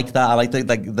 I like that. I like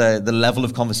the level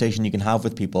of conversation you can have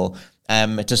with people.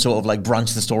 To sort of like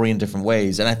branch the story in different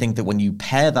ways. And I think that when you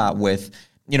pair that with,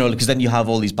 you know, because then you have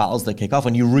all these battles that kick off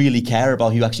and you really care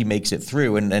about who actually makes it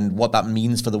through and what that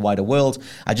means for the wider world.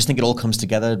 I just think it all comes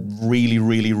together really,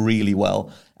 really, really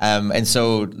well. And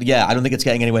so, yeah, I don't think it's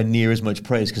getting anywhere near as much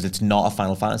praise because it's not a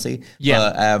Final Fantasy.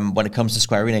 Yeah. But when it comes to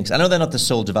Square Enix, I know they're not the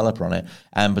sole developer on it,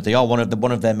 but they are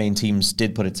one of their main teams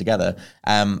did put it together.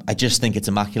 I just think it's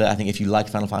immaculate. I think if you like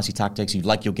Final Fantasy Tactics, you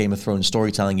like your Game of Thrones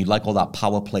storytelling, you like all that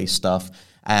power play stuff,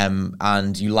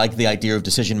 and you like the idea of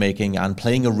decision making and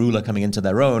playing a ruler coming into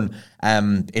their own,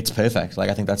 it's perfect. Like,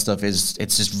 I think that stuff it's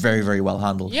just very, very well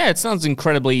handled. Yeah, it sounds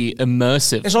incredibly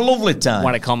immersive. It's a lovely time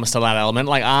when it comes to that element.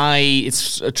 Like,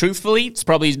 truthfully, it's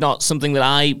probably not something that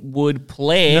I would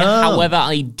play. No. However,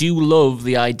 I do love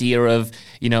the idea of,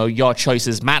 your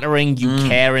choices mattering, you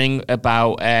caring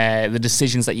about the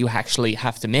decisions that you actually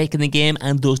have to make in the game,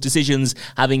 and those decisions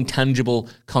having tangible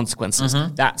consequences.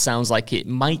 That sounds like it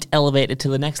might elevate it to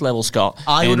the next level, Scott.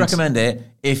 I would recommend it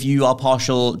if you are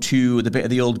partial to the bit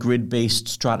of the old grid-based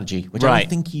strategy, which I don't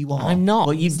think you are. I'm not.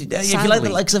 But if you like the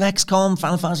likes of XCOM,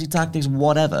 Final Fantasy Tactics,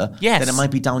 whatever, then it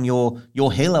might be down your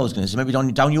hill, I was going to say. Maybe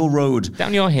down your road.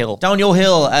 Down your hill. Down your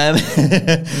hill.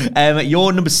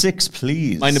 Your number 6,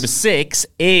 please. My number 6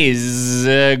 is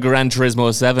Gran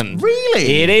Turismo 7.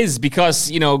 Really? It is, because,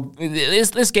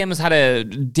 this game has had a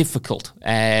difficult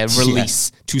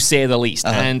release, to say the least.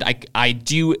 And I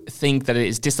do think that it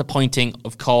is disappointing,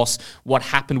 of course,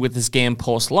 what happened with this game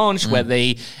post-launch, where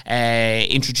they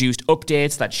introduced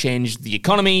updates that changed the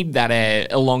economy,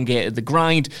 that elongated the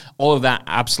grind. All of that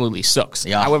absolutely sucks.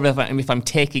 Yeah. However, if I'm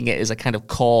taking it as a kind of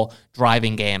core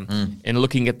driving game and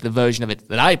looking at the version of it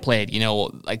that I played,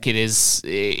 like it is,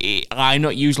 I'm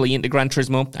not usually into Gran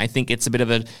Turismo. I think it's a bit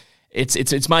of a...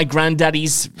 It's my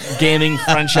granddaddy's gaming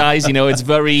franchise. It's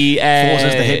very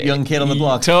Forza's the hip young kid on the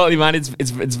block. Totally, man. It's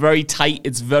very tight.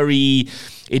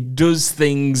 It does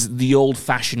things the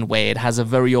old-fashioned way. It has a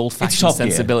very old-fashioned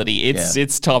sensibility.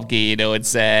 It's Top Gear.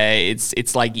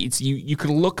 It's like you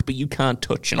can look but you can't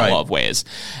touch in a lot of ways.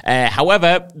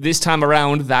 However, this time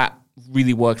around, that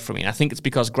really worked for me. And I think it's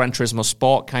because Gran Turismo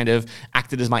Sport kind of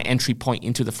acted as my entry point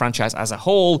into the franchise as a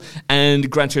whole, and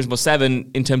Gran Turismo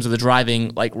 7, in terms of the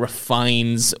driving, like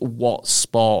refines what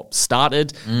Sport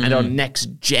started. And on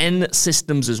next-gen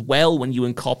systems as well, when you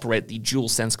incorporate the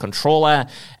DualSense controller,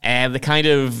 the kind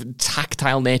of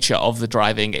tactile nature of the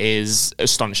driving is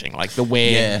astonishing. Like the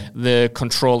way the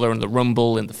controller and the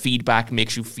rumble and the feedback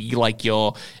makes you feel like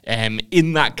you're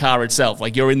in that car itself,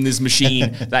 like you're in this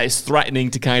machine that is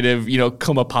threatening to kind of,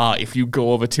 come apart if you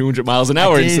go over 200 miles an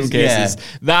hour in some cases.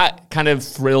 Yeah. That kind of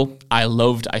thrill I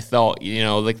loved. I thought,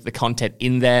 like the content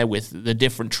in there with the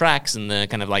different tracks and the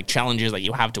kind of like challenges that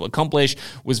you have to accomplish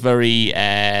was very,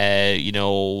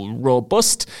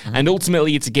 robust. And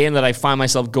ultimately, it's a game that I find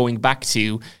myself going back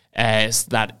to.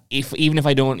 That even if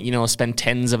I don't, spend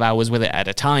tens of hours with it at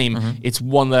a time, it's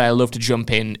one that I love to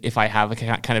jump in if I have a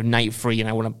kind of night free and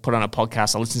I want to put on a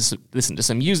podcast. I'll listen to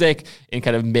some music and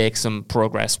kind of make some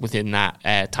progress within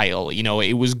that title.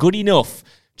 It was good enough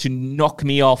to knock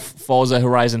me off Forza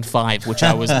Horizon 5, which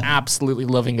I was absolutely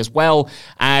loving as well.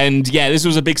 And yeah, this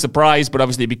was a big surprise, but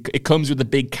obviously it comes with the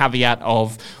big caveat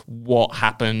of what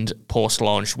happened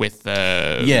post-launch with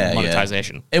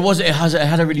monetization. Yeah. It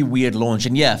had a really weird launch.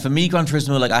 And yeah, for me, Gran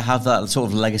Turismo, like I have that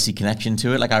sort of legacy connection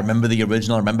to it. Like I remember the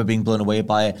original, I remember being blown away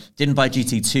by it. Didn't buy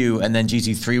GT2, and then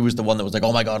GT3 was the one that was like,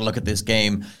 oh my God, look at this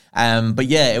game. But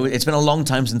yeah, it's been a long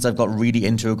time since I've got really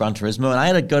into a Gran Turismo, and I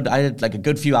had a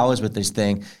good few hours with this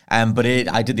thing. But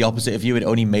I did the opposite of you. It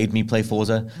only made me play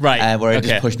Forza, right? Where it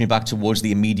just pushed me back towards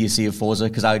the immediacy of Forza,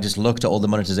 because I just looked at all the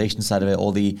monetization side of it,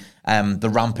 all the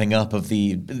ramping up of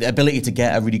the ability to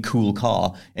get a really cool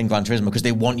car in Gran Turismo, because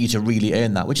they want you to really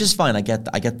earn that, which is fine. I get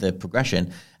the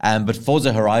progression. But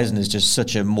Forza Horizon is just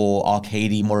such a more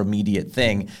arcadey, more immediate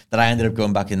thing that I ended up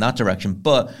going back in that direction.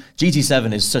 But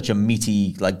GT7 is such a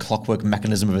meaty, like clockwork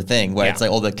mechanism of a thing, where it's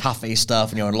like all the cafe stuff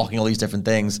and you're unlocking all these different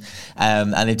things,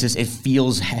 and it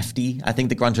feels hefty. I think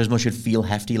the Gran Turismo should feel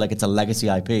hefty, like it's a legacy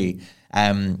IP.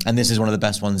 And this is one of the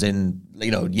best ones in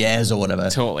years or whatever.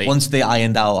 Totally. Once they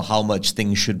ironed out how much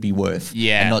things should be worth,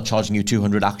 and not charging you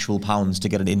 £200 actual to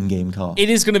get an in-game car. It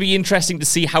is going to be interesting to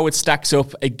see how it stacks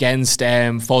up against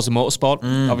Forza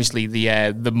Motorsport. Obviously,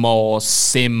 the more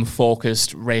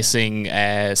sim-focused racing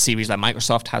series that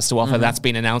Microsoft has to offer. That's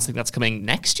been announced. I think that's coming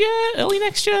next year, early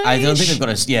next year. I don't think they've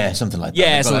got something like that.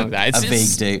 Yeah, something like that. A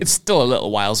vague date. It's still a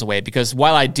little whiles away, because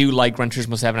while I do like Gran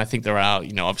Turismo 7, I think there are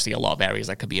obviously a lot of areas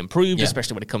that could be improved.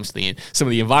 Especially when it comes to some of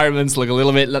the environments. Look a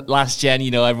little bit last gen,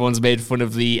 everyone's made fun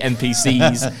of the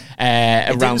NPCs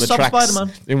around the tracks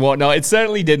Spider-Man and whatnot. It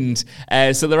certainly didn't.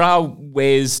 So there are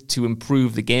ways to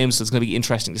improve the game, so it's going to be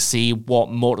interesting to see what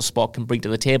Motorsport can bring to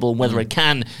the table and whether it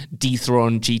can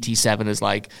dethrone GT7 as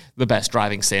like the best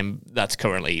driving sim that's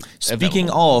currently Speaking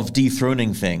available. Of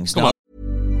dethroning things,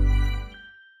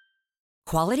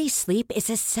 Quality sleep is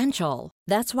essential.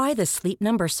 That's why the Sleep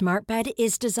Number Smart Bed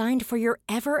is designed for your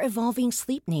ever-evolving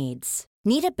sleep needs.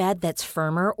 Need a bed that's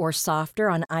firmer or softer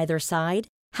on either side?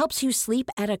 Helps you sleep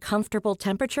at a comfortable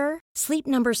temperature? Sleep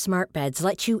Number Smart Beds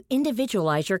let you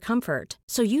individualize your comfort,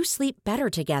 so you sleep better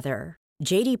together.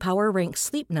 JD Power ranks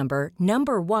Sleep Number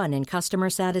number 1 in customer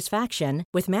satisfaction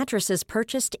with mattresses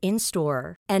purchased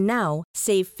in-store. And now,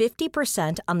 save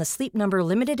 50% on the Sleep Number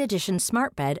Limited Edition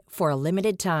Smart Bed for a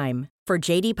limited time. For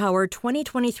JD Power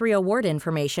 2023 award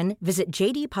information, visit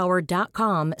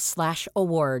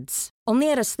jdpower.com/awards.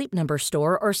 Only at a Sleep Number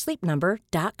store or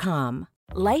sleepnumber.com.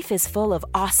 Life is full of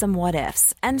awesome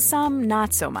what-ifs, and some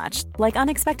not so much, like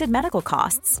unexpected medical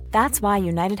costs. That's why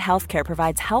United Healthcare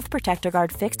provides Health Protector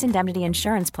Guard fixed indemnity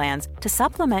insurance plans to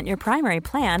supplement your primary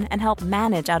plan and help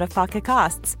manage out-of-pocket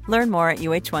costs. Learn more at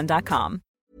uh1.com.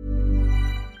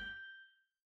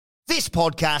 This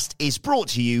podcast is brought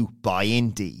to you by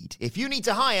Indeed. If you need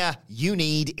to hire, you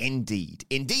need Indeed.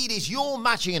 Indeed is your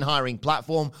matching and hiring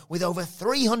platform with over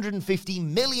 350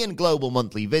 million global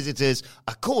monthly visitors,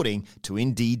 according to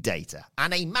Indeed data,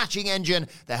 and a matching engine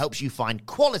that helps you find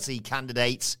quality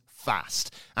candidates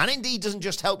fast. And Indeed doesn't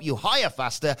just help you hire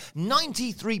faster.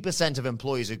 93% of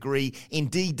employers agree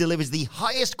Indeed delivers the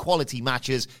highest quality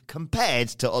matches compared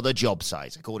to other job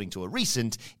sites, according to a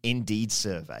recent Indeed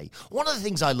survey. One of the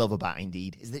things I love about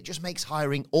Indeed is that it just makes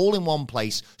hiring all in one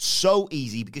place so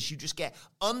easy because you just get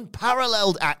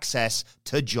unparalleled access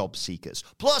to job seekers.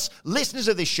 Plus, listeners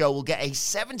of this show will get a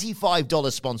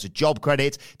 $75 sponsored job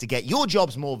credit to get your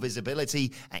jobs more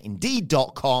visibility at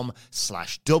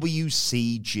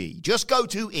Indeed.com/WCG. Just go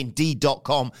to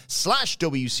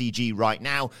Indeed.com/WCG right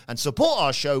now and support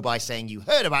our show by saying you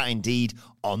heard about Indeed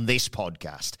on this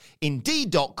podcast.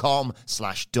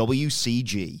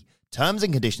 Indeed.com/WCG. Terms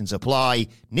and conditions apply.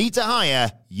 Need to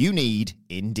hire? You need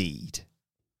Indeed.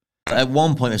 At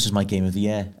one point, this was my game of the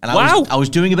year. And Wow. I was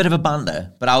doing a bit of a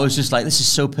banter, but I was just like, this is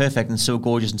so perfect and so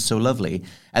gorgeous and so lovely.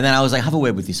 And then I was like, have a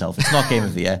word with yourself. It's not game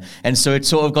of the year. And so it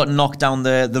sort of got knocked down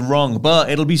the wrong. But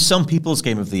it'll be some people's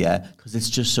game of the year because it's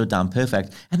just so damn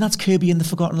perfect. And that's Kirby in the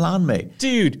Forgotten Land, mate.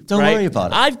 Dude, Don't worry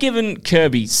about it. I've given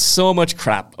Kirby so much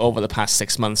crap over the past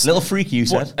 6 months. Little freaky, you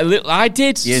said. I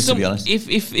did. Yes, to be honest.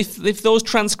 If those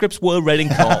transcripts were read in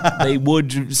court, they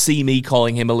would see me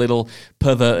calling him a little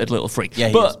perverted little freak.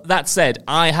 Yeah, but that said,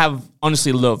 I have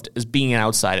honestly loved, as being an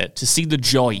outsider, to see the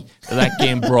joy that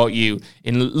game brought you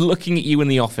in looking at you in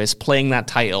the office, playing that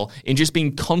title, and just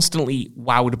being constantly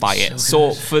wowed by it.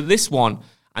 So for this one,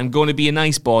 I'm going to be a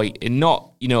nice boy and not,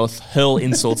 hurl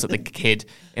insults at the kid.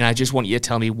 And I just want you to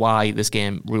tell me why this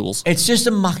game rules. It's just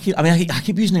immaculate. I mean, I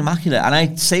keep using immaculate, and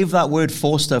I save that word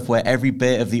for stuff where every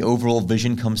bit of the overall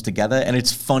vision comes together. And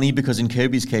it's funny because in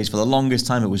Kirby's case, for the longest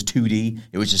time, it was 2D.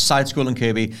 It was just side-scrolling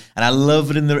Kirby, and I love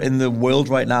it in the world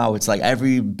right now. It's like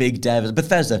every big dev is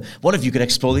Bethesda. What if you could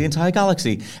explore the entire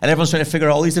galaxy? And everyone's trying to figure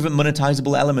out all these different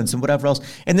monetizable elements and whatever else.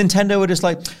 And Nintendo were just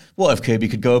like, what if Kirby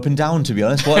could go up and down? To be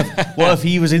honest, what if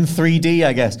he was in 3D?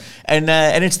 I guess. And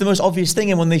it's the most obvious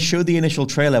thing. And when they showed the initial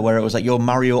trailer where it was like your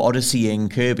Mario Odyssey-ing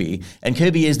Kirby, and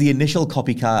Kirby is the initial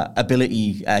copycat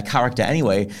ability character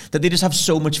anyway, that they just have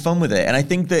so much fun with it. And I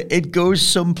think that it goes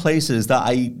some places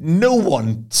that no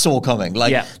one saw coming.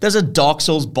 There's a Dark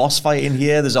Souls boss fight in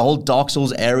here. There's a whole Dark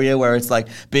Souls area where it's like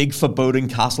big foreboding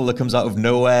castle that comes out of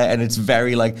nowhere, and it's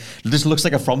very it just looks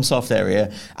like a FromSoft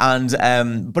area.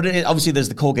 And but obviously there's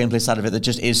the core gameplay side of it that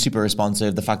just is super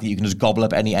responsive. The fact that you can just gobble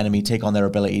up any enemy, take on their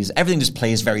abilities, everything just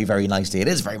plays very, very nicely. It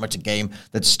is very much a game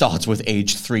that starts with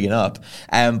age 3 and up.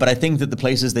 But I think that the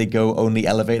places they go only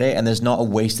elevate it, and there's not a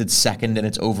wasted second in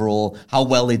its overall, how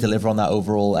well they deliver on that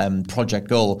overall project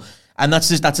goal. And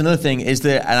that's another thing is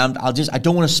that, and I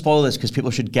don't want to spoil this because people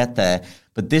should get there,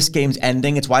 but this game's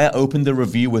ending, it's why I opened the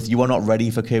review with "You are not ready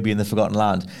for Kirby in the Forgotten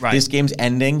Land." Right. This game's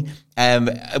ending,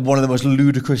 one of the most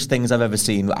ludicrous things I've ever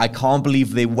seen. I can't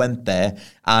believe they went there,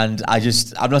 and I'm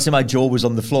not saying my jaw was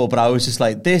on the floor, but I was just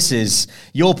like,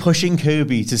 you're pushing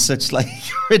Kirby to such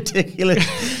ridiculous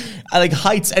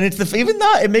heights, and even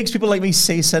that, it makes people like me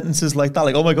say sentences like that,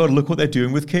 like, oh my god, look what they're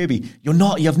doing with Kirby. You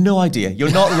have no idea.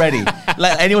 You're not ready.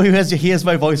 Anyone who hears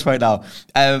my voice right now,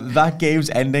 that game's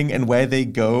ending and where they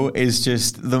go is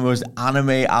just the most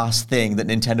anime-ass thing that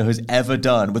Nintendo has ever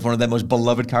done with one of their most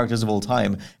beloved characters of all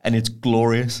time, and it's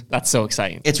glorious. That's so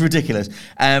exciting. It's ridiculous.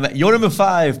 Your number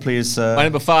 5, please, sir. My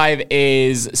number 5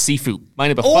 is Sifu. My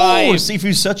number 5... Oh,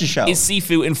 Sifu's such a shout. Is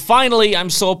Sifu, and finally, I'm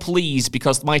so pleased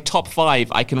because my top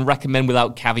 5 I can recommend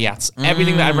without caveats.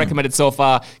 Everything that I've recommended so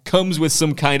far comes with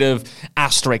some kind of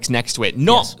asterisk next to it.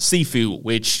 Not Sifu,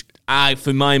 which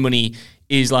for my money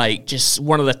is just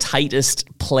one of the tightest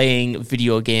playing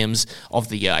video games of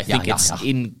the year. I think it's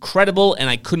incredible, and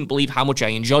I couldn't believe how much I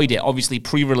enjoyed it. Obviously,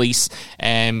 pre-release,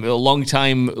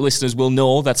 long-time listeners will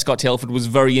know that Scott Tailford was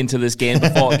very into this game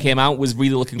before it came out, was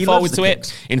really looking forward to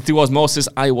it. And through osmosis,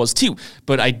 I was too,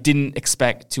 but I didn't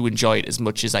expect to enjoy it as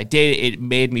much as I did. It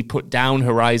made me put down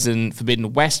Horizon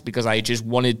Forbidden West because I just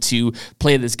wanted to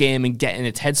play this game and get in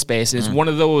its headspace. And it's one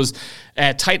of those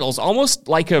titles, almost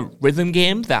like a rhythm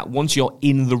game, that once you're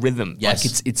in the rhythm, like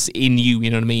it's in you, you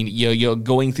know what I mean? You're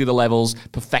going through the levels,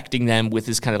 perfecting them with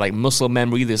this kind of like muscle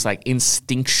memory, this like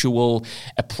instinctual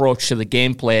approach to the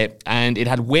gameplay. And it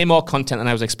had way more content than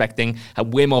I was expecting,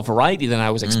 had way more variety than I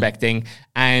was expecting,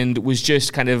 and was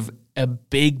just kind of a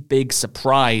big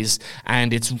surprise.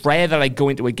 And it's rare that I go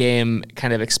into a game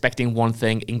kind of expecting one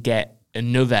thing and get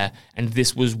another, and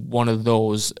this was one of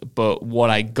those, but what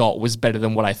I got was better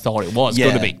than what I thought it was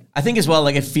going to be. I think as well,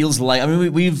 like, it feels like, I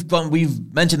mean,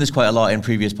 we've mentioned this quite a lot in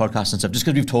previous podcasts and stuff, just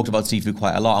because we've talked about Sifu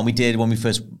quite a lot, and we did, when we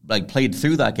first like played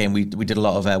through that game, we did a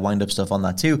lot of wind-up stuff on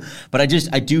that too, but I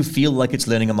do feel like it's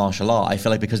learning a martial art. I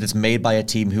feel like because it's made by a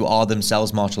team who are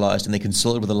themselves martial artists, and they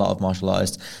consulted with a lot of martial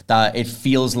artists, that it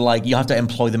feels like you have to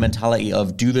employ the mentality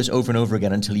of do this over and over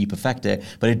again until you perfect it,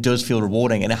 but it does feel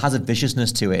rewarding, and it has a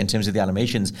viciousness to it in terms of the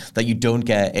animations that you don't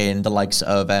get in the likes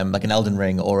of like an Elden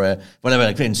Ring or a whatever,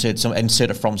 like insert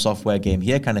a From Software game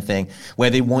here kind of thing, where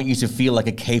they want you to feel like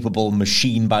a capable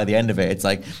machine by the end of it. It's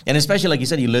like, and especially like you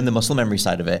said, you learn the muscle memory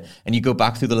side of it, and you go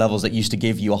back through the levels that used to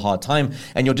give you a hard time,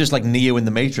 and you're just like Neo in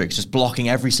the Matrix, just blocking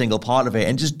every single part of it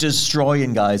and just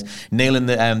destroying guys, nailing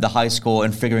the high score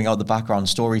and figuring out the background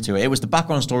story to it. It was the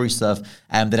background story stuff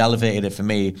that elevated it for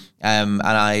me, and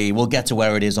I will get to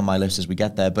where it is on my list as we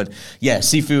get there. But yeah,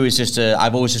 Sifu is just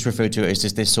I've always just referred to it as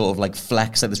just this sort of like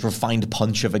flex, like this refined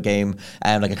punch of a game,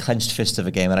 like a clenched fist of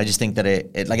a game, and I just think that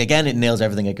it like, again, it nails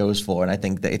everything it goes for, and I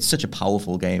think that it's such a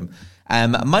powerful game.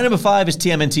 My number 5 is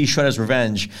TMNT Shredder's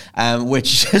Revenge,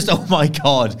 which just, oh my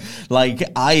god, like,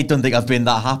 I don't think I've been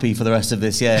that happy for the rest of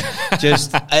this year.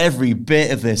 Just every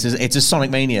bit of this it's a Sonic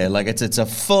Mania. Like, it's a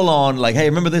full on, like, hey,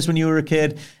 remember this when you were a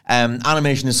kid?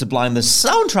 Animation is sublime. The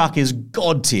soundtrack is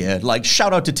god tier. Like,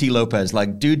 shout out to T. Lopez.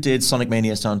 Like, dude did Sonic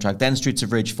Mania soundtrack, then Streets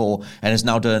of Rage 4, and has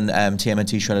now done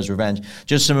TMNT Shredder's Revenge.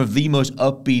 Just some of the most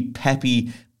upbeat,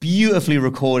 peppy, beautifully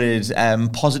recorded,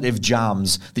 positive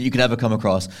jams that you could ever come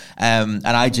across. And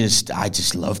I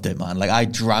just loved it, man. Like, I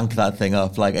drank that thing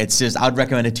up. Like, it's just, I'd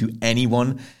recommend it to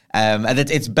anyone. And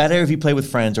it's better if you play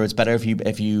with friends, or it's better if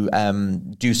you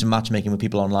do some matchmaking with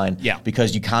people online. Yeah.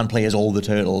 Because you can play as all the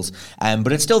turtles.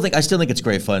 But I still think it's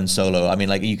great fun solo. I mean,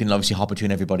 like, you can obviously hop between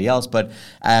everybody else, but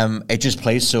it just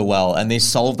plays so well. And they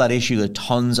solved that issue that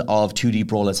tons of 2D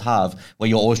brawlers have, where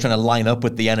you're always trying to line up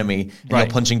with the enemy, and you're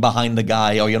punching behind the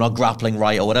guy, or you're not grappling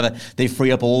right, or whatever. They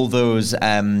free up all those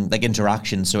like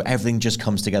interactions, so everything just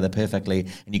comes together perfectly,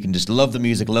 and you can just love the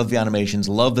music, love the animations,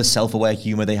 love the self-aware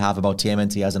humor they have about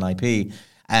TMNT as an IP.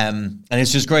 And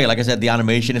it's just great. Like I said, the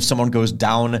animation, if someone goes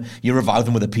down, you revive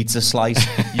them with a pizza slice.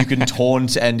 You can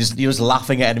taunt, and you're just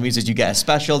laughing at enemies as you get a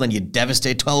special, then you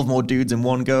devastate 12 more dudes in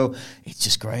one go. It's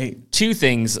just great. Two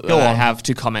things that I have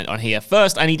to comment on here.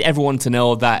 First, I need everyone to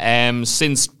know that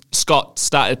since Scott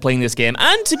started playing this game,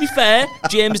 and to be fair,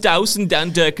 James Dowse and Dan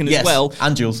Durkin as well.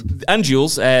 And Jules.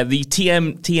 The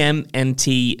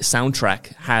TMNT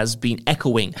soundtrack has been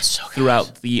echoing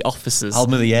throughout the offices.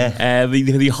 Album of the year.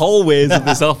 The hallways of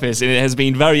this office, and it has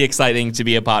been very exciting to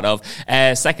be a part of.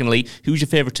 Secondly, who's your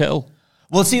favourite turtle?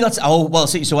 Well, see,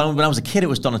 so when I was a kid, it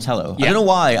was Donatello. Yeah. I don't know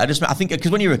why. I think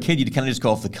because when you were a kid, you'd kind of just go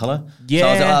off the colour. Yeah. So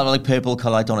I was like, like purple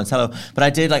colour, like Donatello.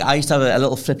 But I used to have a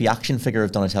little flippy action figure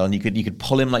of Donatello, and you could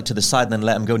pull him like to the side and then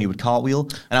let him go, and he would cartwheel.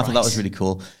 And I thought that was really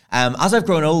cool. As I've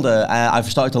grown older, I've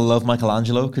started to love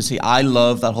Michelangelo, because I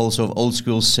love that whole sort of old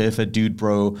school surfer dude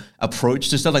bro approach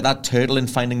to stuff, like that turtle in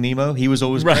Finding Nemo. He was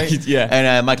always great. Yeah.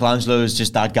 And Michelangelo is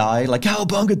just that guy, like,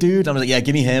 cowabunga, dude. And I was like, yeah,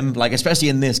 give me him. Like, especially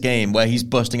in this game where he's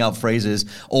busting out phrases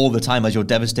all the time as you're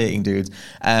devastating dudes.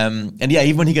 And yeah,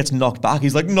 even when he gets knocked back,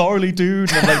 he's like, gnarly,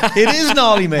 dude. And I'm like, it is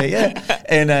gnarly, mate. Yeah.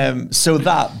 And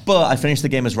but I finished the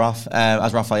game as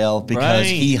Raphael, because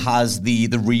he has the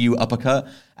Ryu uppercut.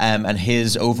 And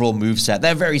his overall moveset,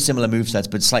 they're very similar movesets,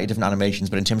 but slightly different animations.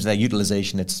 But in terms of their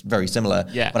utilization, it's very similar.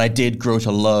 Yeah. But I did grow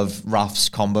to love Raph's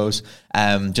combos.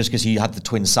 just because he had the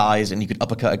twin size and you could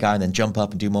uppercut a guy and then jump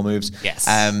up and do more moves. Yes.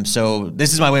 So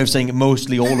this is my way of saying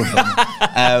mostly all of them.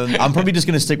 I'm probably just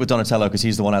going to stick with Donatello because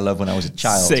he's the one I loved when I was a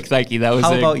child. Sick, thank you. That was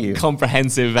How about you?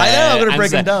 Comprehensive. I know, I'm going to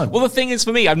break them down. Well, the thing is,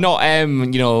 for me, I've not,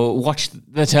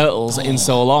 watched the Turtles in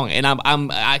so long, and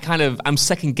I'm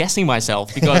second guessing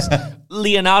myself because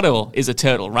Leonardo is a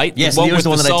turtle, right? Yes, Leo's the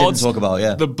one that I didn't talk about.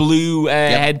 Yeah, the blue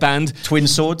headband, twin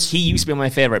swords. He used to be my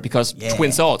favorite because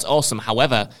twin swords, awesome.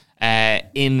 However,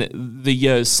 in the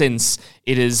years since,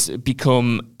 it has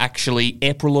become actually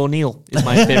April O'Neil is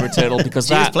my favorite turtle because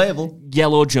that playable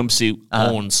yellow jumpsuit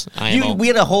owns. We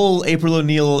had a whole April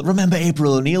O'Neil, remember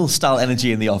April O'Neil style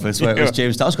energy in the office where it was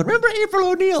James Starr going, remember April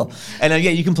O'Neil? And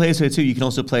you can play as her too. You can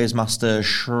also play as Master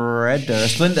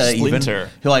Splinter even,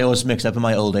 who I always mix up in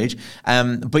my old age.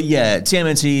 But yeah,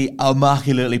 TMNT,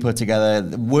 immaculately put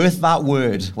together. Worth that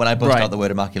word when I bust out the word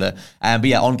immaculate. But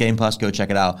yeah, on Game Pass, go check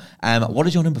it out. What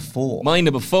is your number 4? My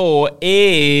number 4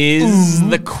 is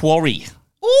The Quarry.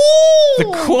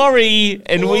 The Quarry,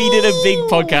 and we did a big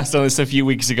podcast on this a few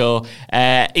weeks ago.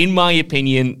 In my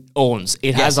opinion, owns.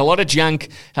 It has a lot of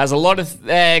jank, has a lot of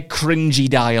cringy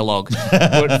dialogue.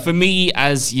 But for me,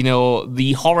 as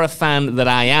the horror fan that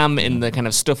I am, and the kind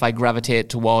of stuff I gravitate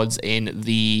towards in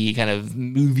the kind of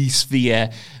movie sphere,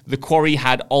 The Quarry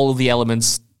had all of the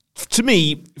elements to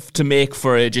me to make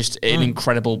for just an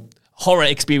incredible horror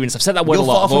experience. I've said that word a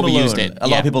lot. I've overused it. A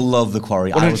lot of people love The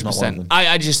Quarry. 100%. I was not one of them.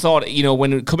 I just thought,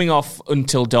 when coming off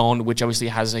Until Dawn, which obviously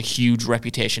has a huge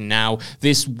reputation now,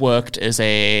 this worked as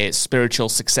a spiritual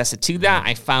successor to that.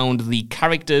 I found the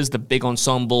characters, the big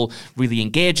ensemble, really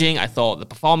engaging. I thought the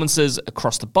performances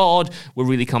across the board were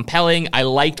really compelling. I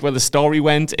liked where the story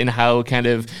went and how kind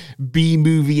of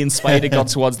B-movie inspired it got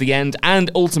towards the end.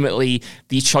 And ultimately,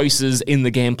 the choices in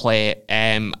the gameplay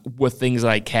were things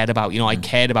that I cared about. I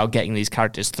cared about getting these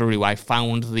characters through. I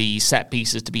found the set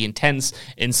pieces to be intense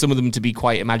and some of them to be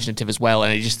quite imaginative as well.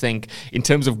 And I just think in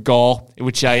terms of gore,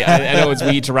 which I know it's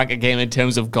weird to rank a game in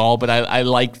terms of gore, but I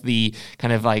like the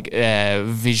kind of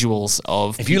visuals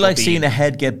of. If you like seeing a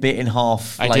head get bit in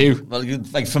half, I do.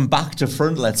 Like from back to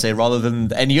front, let's say, rather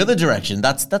than any other direction.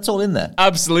 That's all in there.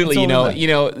 Absolutely.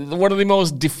 One of the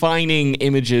most defining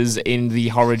images in the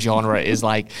horror genre is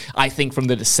I think from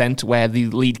The Descent, where the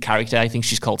lead character, I think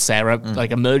she's called Sarah,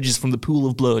 emerges from the pool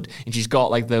of blood, and she's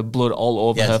got the blood all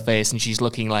over her face, and she's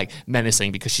looking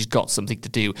menacing because she's got something to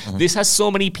do. This has so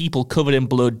many people covered in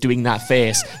blood doing that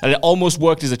face, and it almost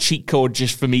worked as a cheat code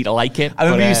just for me to like it. I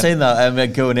remember you saying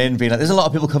that, going in, being there's a lot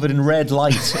of people covered in red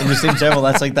light, and just in general,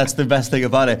 that's the best thing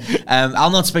about it.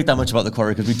 I'll not speak that much about The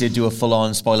Quarry because we did do a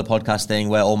full-on spoiler podcast thing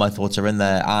where all my thoughts are in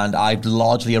there, and I've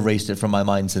largely erased it from my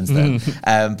mind since then.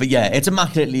 But yeah, it's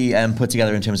immaculately put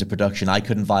together in terms of production. I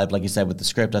couldn't vibe, like you said, with the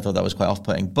script. I thought that was quite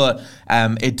off-putting, but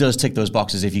it does tick those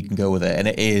boxes if you can go with it, and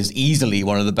it is easily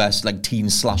one of the best teen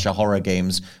slasher horror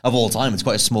games of all time. It's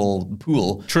quite a small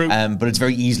pool, true, but it's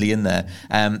very easily in there.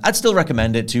 I'd still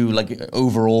recommend it to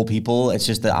overall people. It's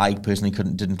just that I personally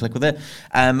didn't click with it.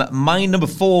 My number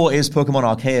 4 is Pokemon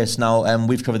Arceus. Now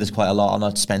we've covered this quite a lot. I'll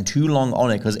not spend too long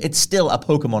on it because it's still a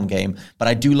Pokemon game, but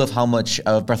I do love how much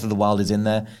of Breath of the Wild is in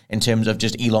there in terms of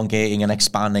just elongating and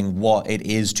expanding what it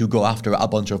is to go after a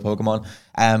bunch of Pokemon.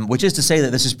 Which is to say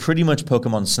that this is pretty much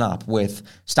Pokemon Snap with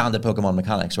standard Pokemon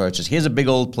mechanics, where it's just, here's a big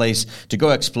old place to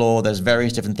go explore. There's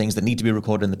various different things that need to be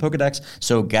recorded in the Pokedex.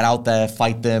 So get out there,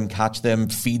 fight them, catch them,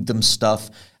 feed them stuff.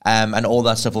 And all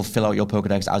that stuff will fill out your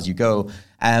Pokedex as you go.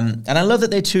 And I love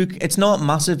that it's not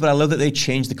massive, but I love that they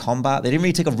changed the combat. They didn't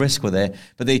really take a risk with it,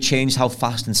 but they changed how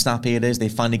fast and snappy it is. They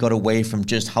finally got away from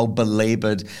just how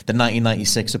belabored the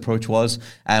 1996 approach was,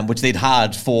 which they'd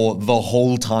had for the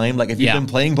whole time. If you've been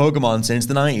playing Pokemon since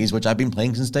the 90s, which I've been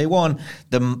playing since day one,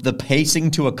 the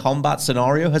pacing to a combat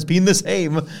scenario has been the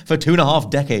same for 2.5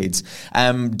 decades,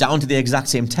 down to the exact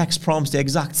same text prompts, the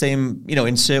exact same,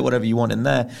 insert whatever you want in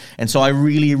there. And so I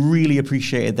really, really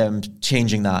appreciated them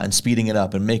changing that and speeding it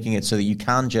up and making it so that you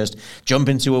can just jump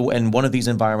into in one of these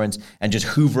environments and just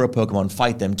hoover a Pokemon,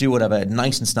 fight them, do whatever,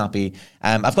 nice and snappy.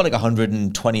 I've got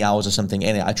 120 hours or something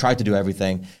in it. I tried to do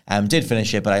everything, did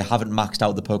finish it, but I haven't maxed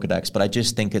out the Pokedex. But I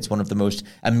just think it's one of the most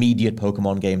immediate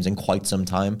Pokemon games in quite some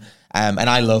time. And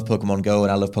I love Pokemon Go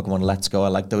and I love Pokemon Let's Go. I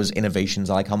like those innovations.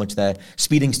 I like how much they're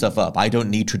speeding stuff up. I don't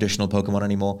need traditional Pokemon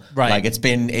anymore. Right. It's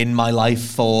been in my life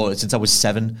since I was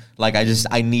 7.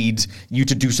 I need you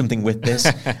to do something with this.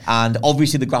 And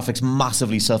obviously the graphics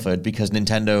massively suffered because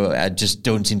Nintendo just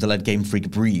don't seem to let Game Freak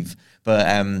breathe. But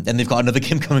and they've got another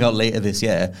game coming out later this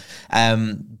year.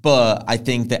 But I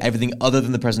think that everything other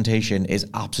than the presentation is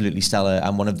absolutely stellar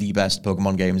and one of the best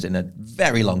Pokemon games in a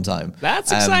very long time.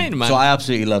 That's exciting, man. So I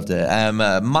absolutely loved it.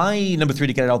 it. My number 3,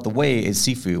 to get it out the way, is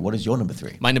Sifu. What is your number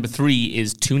 3? My number 3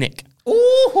 is Tunic.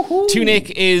 Ooh.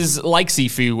 Tunic is, like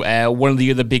Sifu, one of the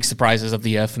other big surprises of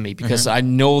the year for me, because I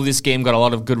know this game got a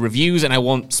lot of good reviews, and I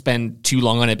won't spend too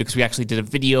long on it because we actually did a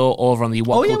video over on the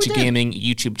What Culture Gaming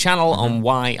YouTube channel on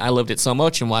why I loved it so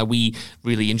much and why we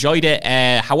really enjoyed it.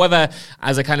 However,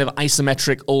 as a kind of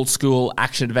isometric, old-school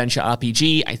action-adventure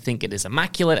RPG, I think it is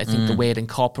immaculate. I think the way it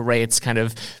incorporates kind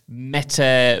of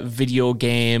meta video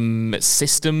game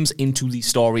systems into the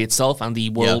story itself and the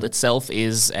world itself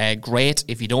is great.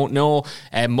 If you don't know,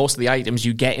 most of the items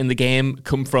you get in the game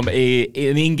come from an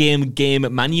in-game game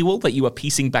manual that you are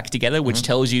piecing back together, which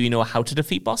tells you, how to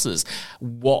defeat bosses,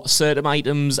 what certain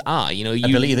items are,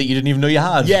 ability that you didn't even know you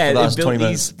had. Yeah, for the last 20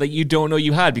 minutes. that you don't know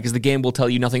you had, because the game will tell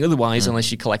you nothing otherwise unless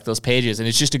you collect those pages. And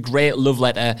it's just a great love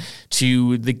letter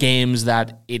to the games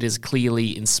that it is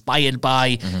clearly inspired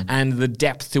by, and the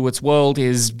depth to its world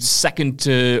is second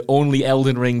to only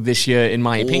Elden Ring this year, in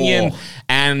my opinion.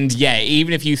 And yeah,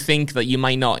 even if you think that you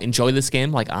might not enjoy this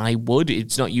game like I would,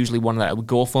 it's not usually one that I would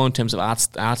go for in terms of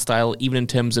art style, even in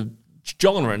terms of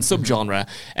genre and subgenre.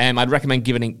 I'd recommend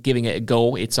giving it a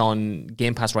go. It's on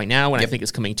Game Pass right now, and I think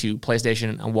it's coming to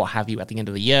PlayStation and what have you at the end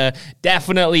of the year.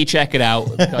 Definitely check it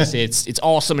out, because it's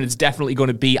awesome, and it's definitely going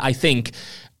to be, I think,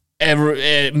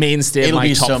 mainstay of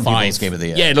my top 5. It'll be some people's game of the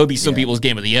year. Yeah, it'll be some people's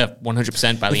game of the year,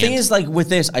 100% by the end. The thing is, with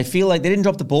this, I feel like they didn't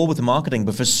drop the ball with the marketing,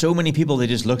 but for so many people, they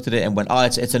just looked at it and went,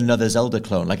 it's another Zelda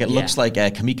clone. It looks like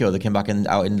Kamiko that came back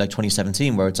out in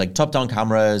 2017, where it's top-down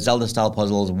camera, Zelda-style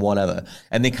puzzles, whatever.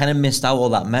 And they kind of missed out all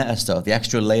that meta stuff, the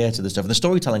extra layer to the stuff, and the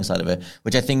storytelling side of it,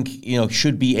 which I think,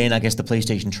 should be in, I guess, the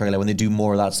PlayStation trailer when they do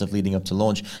more of that stuff leading up to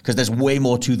launch, because there's way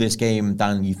more to this game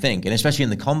than you think. And especially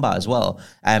in the combat as well.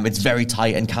 It's very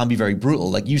tight and can be very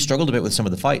brutal. You struggled a bit with some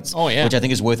of the fights, which I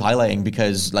think is worth highlighting,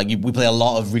 because we play a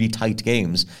lot of really tight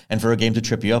games, and for a game to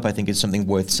trip you up, I think it's something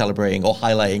worth celebrating or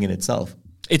highlighting in itself.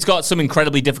 It's got some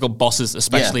incredibly difficult bosses,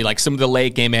 especially some of the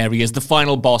late game areas. The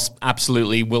final boss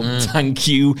absolutely will tank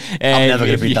you. I'm never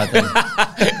going to beat that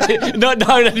thing. No,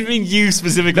 I didn't mean you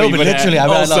specifically. No, but literally,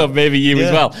 also maybe you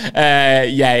as well.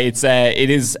 It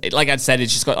is, like I said,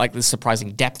 it's just got this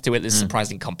surprising depth to it, this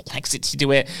surprising complexity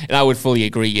to it, and I would fully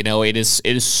agree. It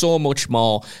is so much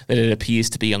more than it appears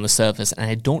to be on the surface, and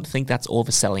I don't think that's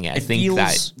overselling it. I think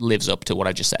that lives up to what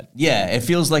I just said. Yeah, it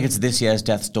feels like it's this year's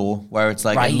Death's Door, where it's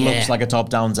it looks like a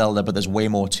top-down Zelda, but there's way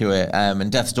more to it.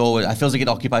 And Death's Door, I feel like it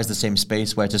occupies the same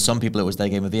space, where to some people it was their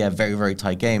game of the year, very, very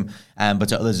tight game, but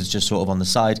to others it's just sort of on the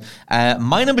side.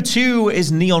 My number 2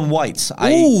 is Neon White.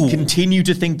 I continue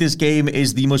to think this game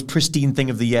is the most pristine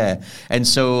thing of the year, and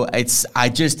so it's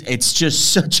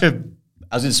just such a...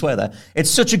 I was going to swear there. It's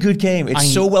such a good game.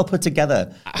 It's so well put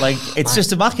together. It's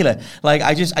just immaculate.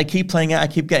 I keep playing it. I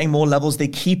keep getting more levels. They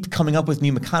keep coming up with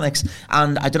new mechanics.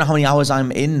 And I don't know how many hours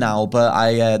I'm in now, but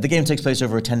the game takes place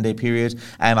over a 10-day period.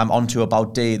 I'm on to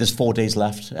about there's 4 days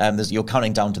left. You're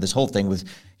counting down to this whole thing with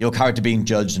your character being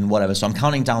judged and whatever. So I'm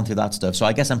counting down through that stuff. So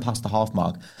I guess I'm past the half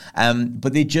mark.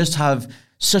 But they just have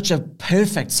such a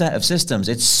perfect set of systems.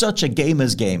 It's such a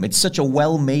gamer's game. It's such a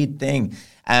well-made thing.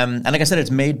 And like I said,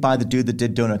 it's made by the dude that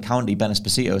did Donut County, Ben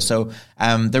Esposito. So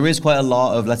there is quite a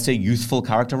lot of, let's say, youthful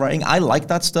character writing. I like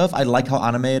that stuff. I like how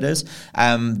anime it is.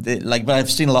 But I've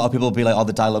seen a lot of people be like,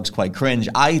 the dialogue's quite cringe.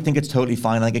 I think it's totally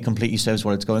fine. I think it completely serves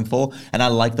what it's going for. And I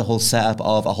like the whole setup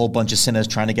of a whole bunch of sinners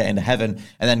trying to get into heaven,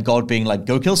 and then God being like,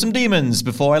 go kill some demons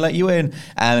before I let you in,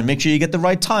 and make sure you get the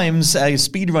right times,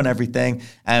 speed run everything,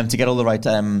 to get all the right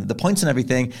the points and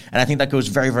everything. And I think that goes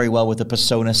very, very well with the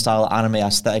Persona-style anime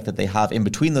aesthetic that they have in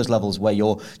between those levels, where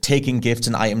you're taking gifts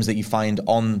and items that you find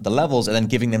on the levels and then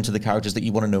giving them to the characters that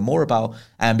you want to know more about,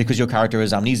 because your character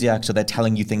is amnesiac, so they're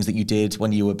telling you things that you did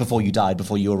before you died,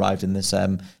 before you arrived in this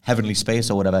heavenly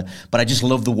space or whatever. But I just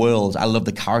love the world. I love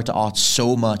the character art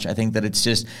so much. I think that it's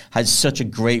just has such a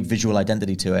great visual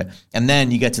identity to it. And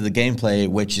then you get to the gameplay,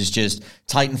 which is just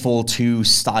Titanfall 2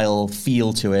 style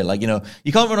feel to it.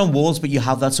 You can't run on walls, but you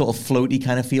have that sort of floaty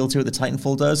kind of feel to it that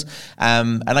Titanfall does.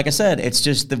 And like I said, it's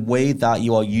just the way that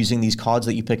you are using these cards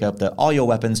that you pick up that are your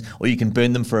weapons, or you can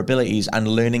burn them for abilities, and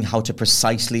learning how to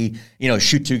precisely,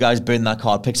 shoot 2 guys, burn that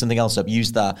card, pick something else up,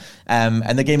 use that.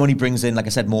 And the game only brings in, like I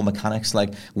said, more mechanics,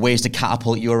 like ways to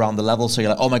catapult you around the level. So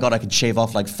you're like, oh my God, I could shave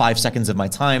off 5 seconds of my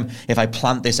time if I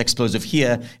plant this explosive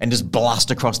here and just blast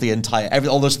across the entire,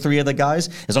 all those 3 other guys.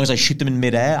 As long as I shoot them in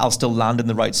midair, I'll still land in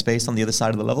the right space on the other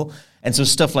side of the level. And so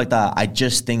stuff like that, I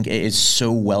just think it is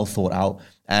so well thought out.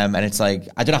 And it's like,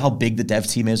 I don't know how big the dev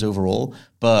team is overall,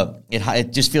 but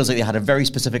it just feels like they had a very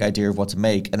specific idea of what to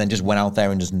make and then just went out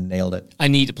there and just nailed it. I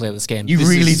need to play this game. You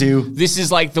really do. This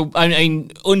is like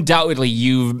undoubtedly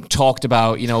you've talked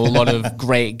about, a lot of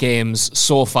great games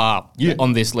so far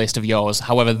on this list of yours.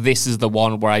 However, this is the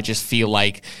one where I just feel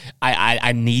like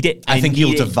I need it. I think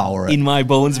you'll devour it in my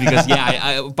bones because,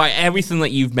 by everything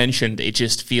that you've mentioned, it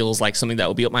just feels like something that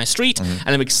will be up my street. And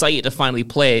I'm excited to finally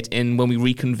play it. And when we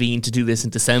reconvene to do this in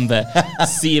December,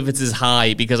 see if it's as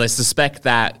high, because I suspect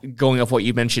that going off what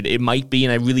you mentioned, it might be,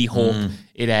 and I really hope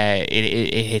it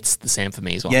hits the same for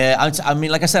me as well. Yeah, I mean,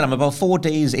 like I said, I'm about 4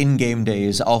 days in-game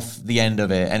days off the end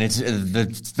of it, and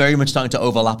it's very much starting to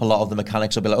overlap a lot of the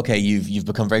mechanics. Will be like, okay, you've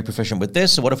become very proficient with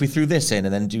this, so what if we threw this in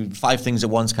and then do 5 things at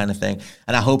once kind of thing?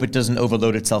 And I hope it doesn't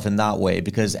overload itself in that way,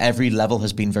 because every level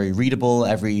has been very readable,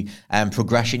 every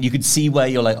progression. You could see where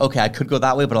you're like, okay, I could go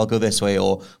that way, but I'll go this way,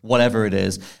 or whatever it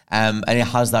is. And it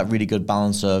has that really good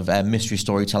balance of mystery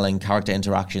storytelling, character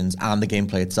interactions, and the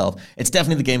gameplay itself. It's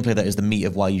definitely the gameplay that is the meat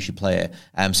of why you should play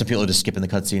it. Some people are just skipping the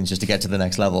cutscenes just to get to the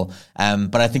next level.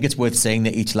 But I think it's worth saying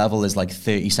that each level is like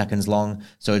 30 seconds long.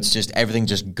 So it's just, everything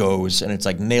just goes, and it's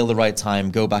like nail the right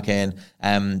time, go back in.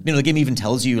 The game even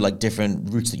tells you like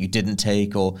different routes that you didn't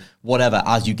take or whatever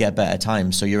as you get better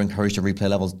times. So you're encouraged to replay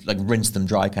levels, like rinse them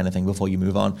dry kind of thing before you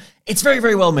move on. It's very,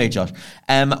 very well made, Josh.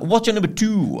 What's your number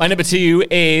 2? My number 2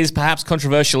 is, perhaps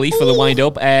controversially for the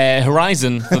wind-up,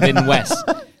 Horizon Forbidden West.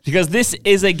 Because this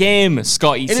is a game,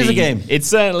 Scott E.T. It is a game. It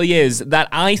certainly is, that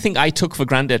I think I took for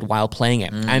granted while playing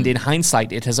it. And in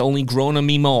hindsight, it has only grown on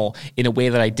me more in a way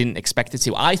that I didn't expect it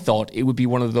to. I thought it would be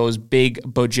one of those big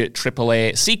budget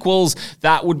AAA sequels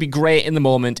that would be great in the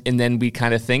moment, and then we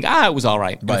kind of think, it was all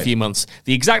right in a few months.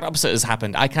 The exact opposite has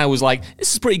happened. I kind of was like,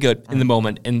 this is pretty good in the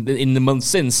moment. And in the months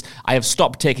since, I have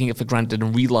stopped taking it for granted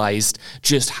and realized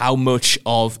just how much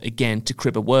of, again, to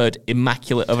crib a word,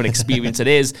 immaculate of an experience it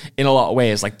is in a lot of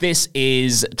ways. Like, this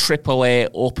is AAA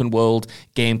open world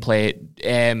gameplay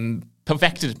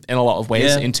perfected in a lot of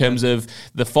ways in terms of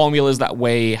the formulas that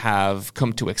we have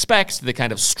come to expect, the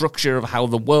kind of structure of how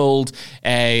the world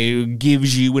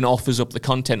gives you and offers up the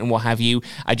content and what have you.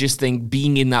 I just think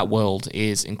being in that world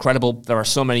is incredible. There are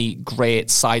so many great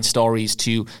side stories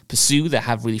to pursue that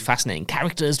have really fascinating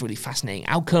characters, really fascinating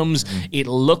outcomes. It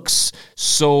looks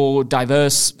so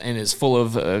diverse and is full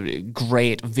of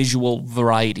great visual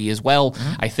variety as well.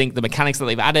 I think the mechanics that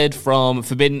they've added from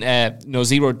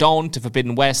Zero Dawn to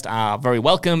Forbidden West are very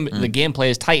welcome. The gameplay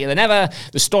is tighter than ever.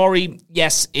 The story,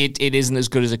 yes, it isn't as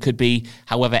good as it could be.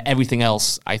 However, everything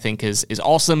else I think is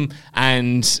awesome,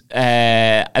 and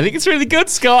I think it's really good,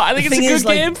 Scott. I think it's a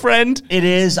good game, friend. It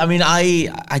is. I mean,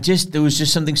 there was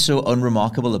just something so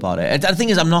unremarkable about it. The thing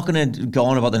is, I'm not going to go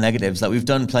on about the negatives. Like, we've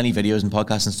done plenty of videos and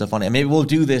podcasts and stuff on it. And maybe we'll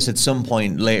do this at some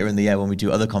point later in the year when we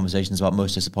do other conversations about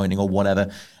most disappointing or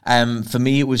whatever. For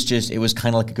me, it was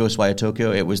kind of like a Ghostwire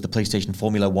Tokyo. It was the PlayStation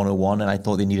Formula 101, and I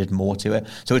thought they needed more to it.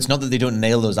 So it's not that they don't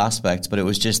nail those aspects, but it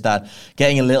was just that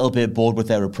getting a little bit bored with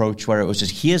their approach, where it was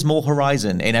just, here's more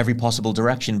Horizon in every possible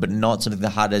direction, but not something that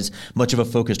had as much of a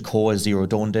focused core as Zero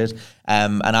Dawn did.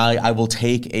 And I will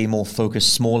take a more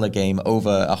focused, smaller game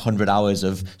over 100 hours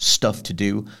of stuff to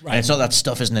do. Right. And it's not that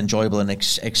stuff isn't enjoyable and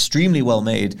extremely well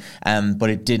made, but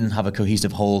it didn't have a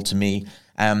cohesive whole to me.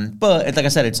 But like I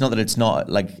said, it's not that it's not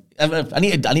like I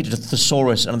need a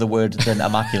thesaurus, another word than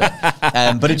immaculate.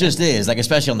 But it just is, like,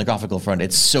 especially on the graphical front,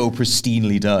 it's so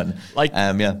pristinely done. Like,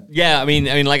 yeah. I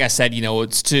mean, like I said,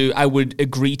 I would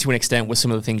agree to an extent with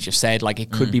some of the things you've said. Like,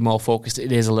 it could be more focused.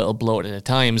 It is a little bloated at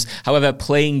times. However,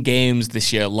 playing games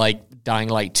this year, like Dying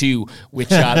Light 2,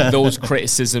 which are those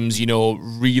criticisms,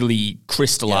 really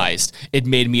crystallized. Yeah. It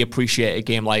made me appreciate a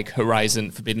game like Horizon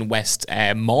Forbidden West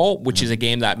more, which is a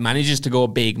game that manages to go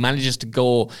big, manages to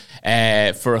go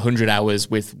for 100 hours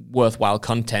with worthwhile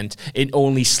content. It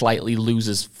only slightly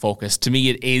loses focus. To me,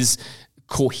 it is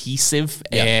cohesive,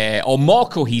 or more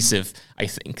cohesive, I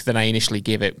think, than I initially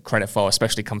gave it credit for,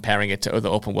 especially comparing it to other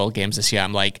open world games this year.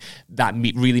 I'm like, that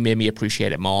really made me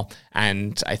appreciate it more,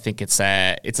 and I think it's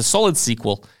a solid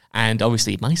sequel. And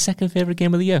obviously, my second favorite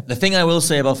game of the year. The thing I will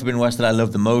say about Forbidden West that I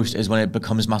love the most is when it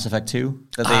becomes Mass Effect 2.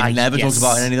 That they never talk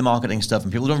about in any of the marketing stuff.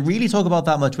 And people don't really talk about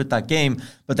that much with that game.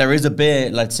 But there is a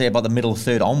bit, let's say, about the middle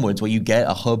third onwards, where you get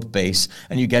a hub base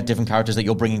and you get different characters that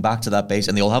you're bringing back to that base.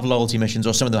 And they all have loyalty missions,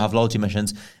 or some of them have loyalty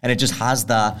missions. And it just has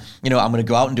that, I'm going to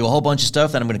go out and do a whole bunch of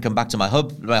stuff. Then I'm going to come back to my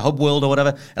hub world or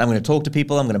whatever. And I'm going to talk to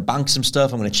people. I'm going to bank some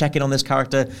stuff. I'm going to check in on this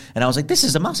character. And I was like, this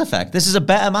is a Mass Effect. This is a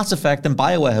better Mass Effect than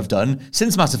BioWare have done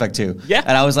since Mass Effect Effect 2. Yeah.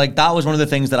 And I was like, that was one of the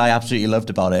things that I absolutely loved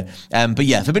about it. But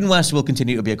yeah, Forbidden West will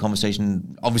continue to be a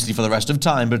conversation, obviously, for the rest of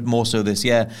time, but more so this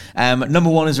year. Number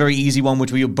one is a very easy one,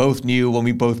 which we both knew when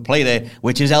we both played it,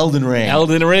 which is Elden Ring.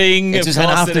 Elden Ring. It's just going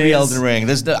to have to be Elden Ring.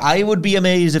 I would be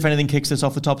amazed if anything kicks this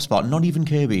off the top spot. Not even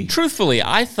Kirby. Truthfully,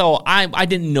 I thought I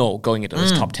didn't know going into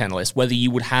this top 10 list whether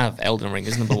you would have Elden Ring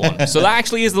as number one. So that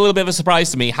actually is a little bit of a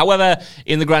surprise to me. However,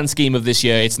 in the grand scheme of this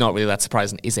year, it's not really that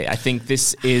surprising, is it? I think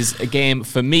this is a game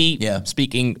for me,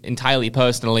 speaking entirely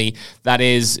personally, that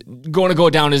is going to go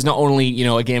down as not only,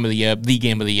 a game of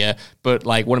the year, but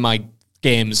like one of my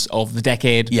games of the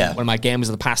decade, one of my games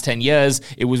of the past 10 years.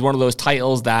 It was one of those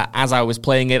titles that, as I was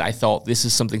playing it, I thought, this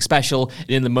is something special.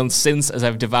 And in the months since, as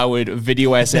I've devoured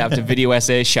video essay after video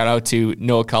essay, shout out to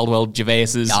Noah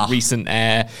Caldwell-Gervais's recent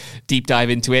deep dive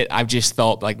into it, I've just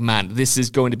thought, like, man, this is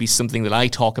going to be something that I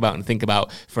talk about and think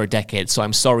about for a decade. So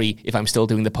I'm sorry if I'm still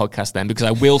doing the podcast then, because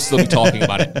I will still be talking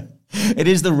about it. It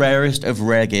is the rarest of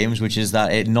rare games, which is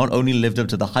that it not only lived up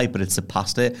to the hype, but it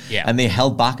surpassed it. Yeah. And they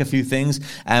held back a few things.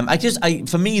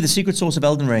 For me, the secret sauce of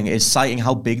Elden Ring is citing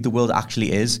how big the world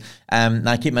actually is. And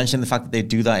I keep mentioning the fact that they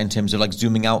do that in terms of like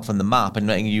zooming out from the map and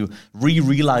letting you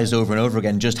realize over and over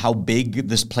again just how big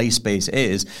this play space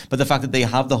is. But the fact that they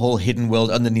have the whole hidden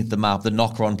world underneath the map, the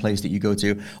Nokron place that you go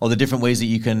to, or the different ways that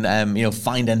you can,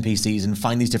 find NPCs and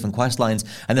find these different quest lines,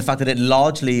 and the fact that it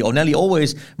largely or nearly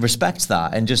always respects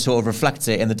that and just sort of reflects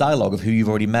it in the dialogue of who you've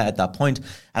already met at that point.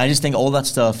 And I just think all that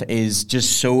stuff is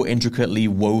just so intricately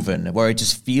woven, where it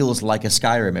just feels like a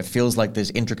Skyrim. It feels like this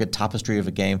intricate tapestry of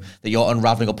a game that you're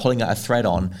unraveling or pulling at a thread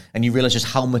on, and you realize just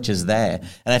how much is there.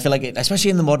 And I feel like, especially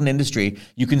in the modern industry,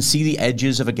 you can see the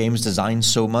edges of a game's design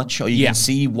so much, or you can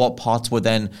see what parts were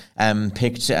then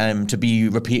picked to be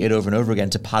repeated over and over again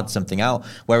to pad something out.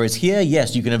 Whereas here,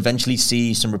 yes, you can eventually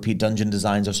see some repeat dungeon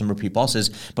designs or some repeat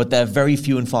bosses, but they're very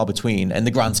few and far between in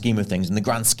the grand scheme of things, in the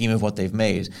grand scheme of what they've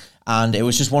made. And it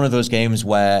was just one of those games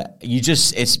where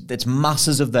it's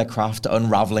masses of their craft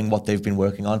unraveling what they've been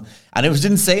working on. And it was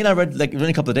insane. I read like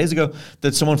only a couple of days ago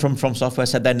that someone from Software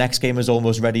said their next game is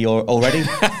almost ready already.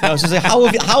 And I was just like,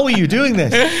 how are you doing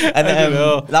this? And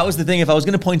that was the thing. If I was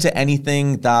going to point to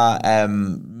anything that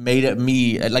made it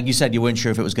me, like you said, you weren't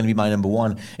sure if it was going to be my number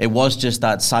one. It was just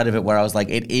that side of it where I was like,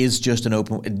 it is just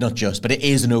it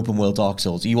is an open world Dark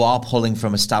Souls. You are pulling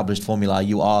from established formula.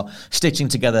 You are stitching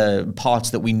together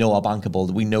parts that we know are bankable,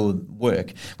 that we know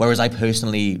work. Whereas I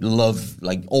personally love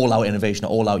like all out innovation,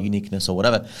 all out uniqueness or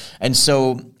whatever. And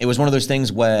so it was one of those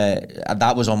things where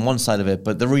that was on one side of it,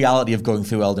 but the reality of going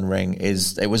through Elden Ring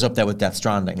is it was up there with Death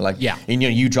Stranding. Like,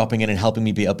 you dropping in and helping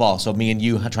me beat a boss, or me and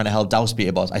you trying to help Douse beat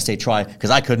a boss. I say try because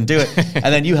I couldn't do it, and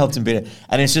then you helped him beat it.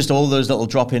 And it's just all those little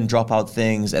drop in, drop out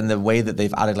things, and the way that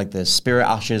they've added like the spirit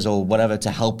ashes or whatever to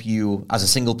help you as a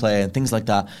single player and things like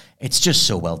that. It's just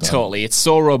so well done. Totally. It's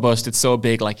so robust. It's so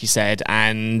big, like you said.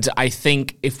 And I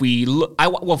think if we look...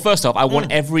 first off, I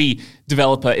want every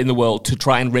developer in the world to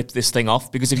try and rip this thing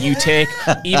off, because if you take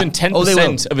even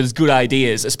 10% of its good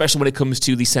ideas, especially when it comes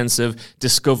to the sense of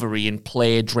discovery and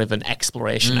play-driven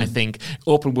exploration, I think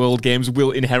open world games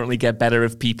will inherently get better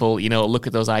if people, look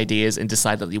at those ideas and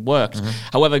decide that they worked.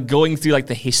 However, going through like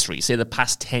the history, say the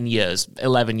past 10 years,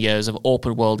 11 years of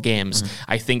open world games,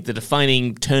 I think the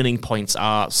defining turning points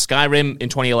are Skyrim in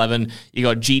 2011, you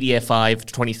got GTA 5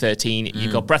 2013,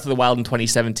 you got Breath of the Wild in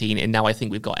 2017, and now I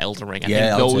think we've got Elden Ring. I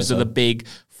think those are the big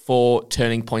 4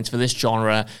 turning points for this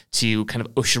genre to kind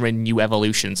of usher in new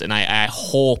evolutions, and I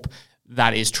hope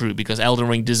that is true, because Elden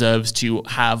Ring deserves to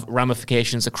have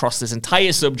ramifications across this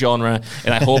entire subgenre,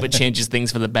 and I hope it changes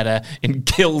things for the better and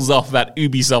kills off that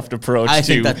Ubisoft approach. I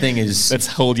think that thing is... Let's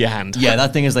hold your hand. Yeah,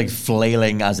 that thing is like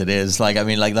flailing as it is. Like, I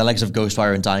mean, like the likes of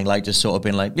Ghostwire and Dying Light just sort of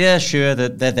been like, yeah, sure,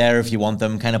 they're there if you want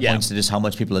them, kind of points to just how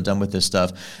much people are done with this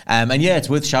stuff. And yeah, it's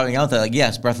worth shouting out that, like,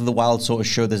 yes, Breath of the Wild sort of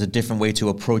showed there's a different way to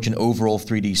approach an overall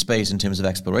 3D space in terms of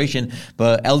exploration,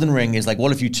 but Elden Ring is like,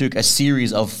 what if you took a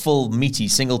series of full, meaty,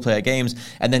 single-player games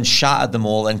and then shattered them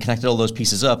all and connected all those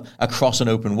pieces up across an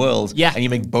open world. Yeah. And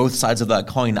you make both sides of that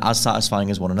coin as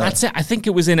satisfying as one another. That's it. I think it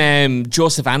was in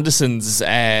Joseph Anderson's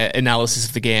analysis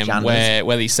of the game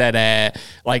where he said,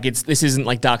 this isn't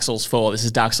like Dark Souls 4, this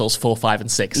is Dark Souls 4, 5,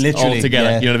 and 6 literally, all together.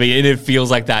 Yeah. You know what I mean? And it feels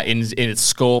like that in its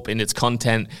scope, in its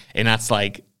content, and that's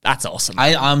like That's awesome.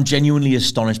 I'm genuinely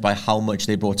astonished by how much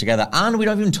they brought together. And we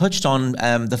don't even touched on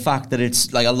the fact that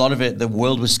it's like a lot of it, the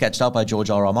world was sketched out by George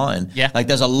R.R. Martin. Yeah. Like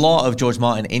there's a lot of George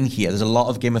Martin in here. There's a lot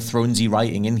of Game of Thronesy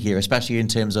writing in here, especially in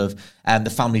terms of the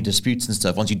family disputes and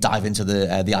stuff. Once you dive into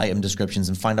the item descriptions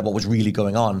and find out what was really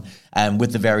going on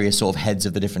with the various sort of heads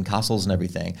of the different castles and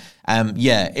everything.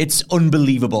 Yeah, it's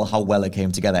unbelievable how well it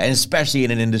came together. And especially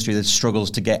in an industry that struggles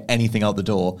to get anything out the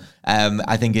door.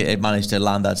 I think it managed to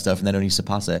land that stuff and then only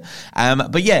surpass it.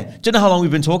 But yeah, don't know how long we've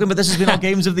been talking, but this has been our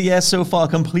Games of the Year so far,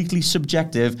 completely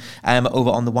subjective over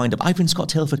on The Wind Up. I've been Scott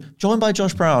Tilford, joined by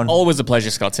Josh Brown. Always a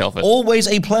pleasure, Scott Tilford. Always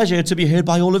a pleasure to be heard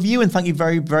by all of you, and thank you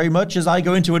very, very much as I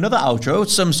go into another outro,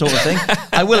 some sort of thing.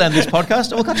 I will end this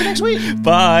podcast, and we'll catch you next week.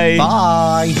 Bye.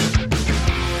 Bye.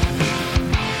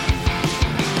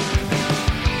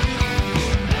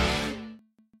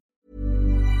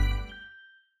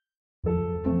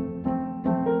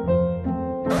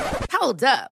 Hold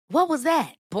up. What was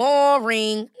that?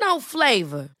 Boring. No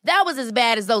flavor. That was as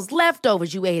bad as those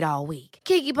leftovers you ate all week.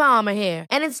 Keke Palmer here,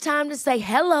 and it's time to say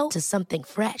hello to something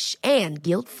fresh and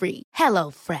guilt-free. Hello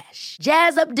Fresh.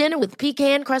 Jazz up dinner with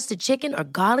pecan-crusted chicken or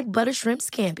garlic butter shrimp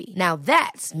scampi. Now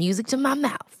that's music to my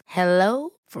mouth.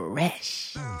 Hello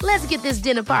Fresh. Let's get this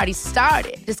dinner party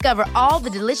started. Discover all the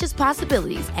delicious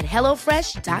possibilities at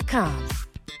HelloFresh.com.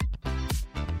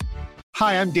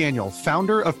 Hi, I'm Daniel,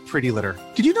 founder of Pretty Litter.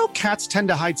 Did you know cats tend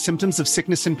to hide symptoms of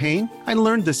sickness and pain? I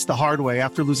learned this the hard way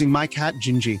after losing my cat,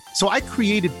 Gingy. So I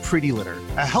created Pretty Litter,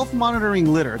 a health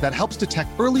monitoring litter that helps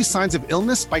detect early signs of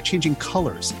illness by changing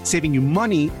colors, saving you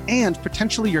money and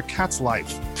potentially your cat's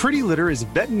life. Pretty Litter is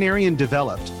veterinarian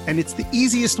developed, and it's the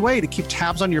easiest way to keep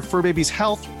tabs on your fur baby's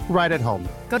health right at home.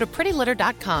 Go to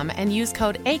prettylitter.com and use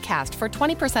code ACAST for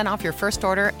 20% off your first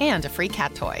order and a free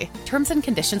cat toy. Terms and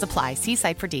conditions apply. See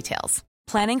site for details.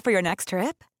 Planning for your next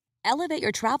trip? Elevate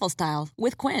your travel style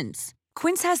with Quince.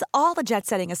 Quince has all the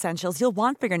jet-setting essentials you'll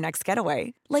want for your next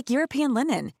getaway, like European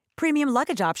linen, premium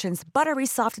luggage options, buttery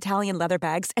soft Italian leather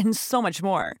bags, and so much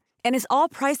more. And is all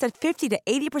priced at 50 to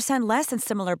 80% less than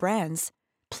similar brands.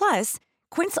 Plus,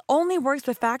 Quince only works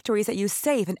with factories that use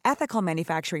safe and ethical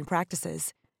manufacturing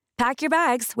practices. Pack your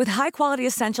bags with high-quality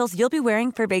essentials you'll be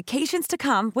wearing for vacations to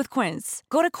come with Quince.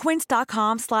 Go to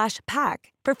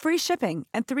quince.com/pack for free shipping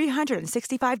and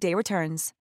 365-day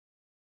returns.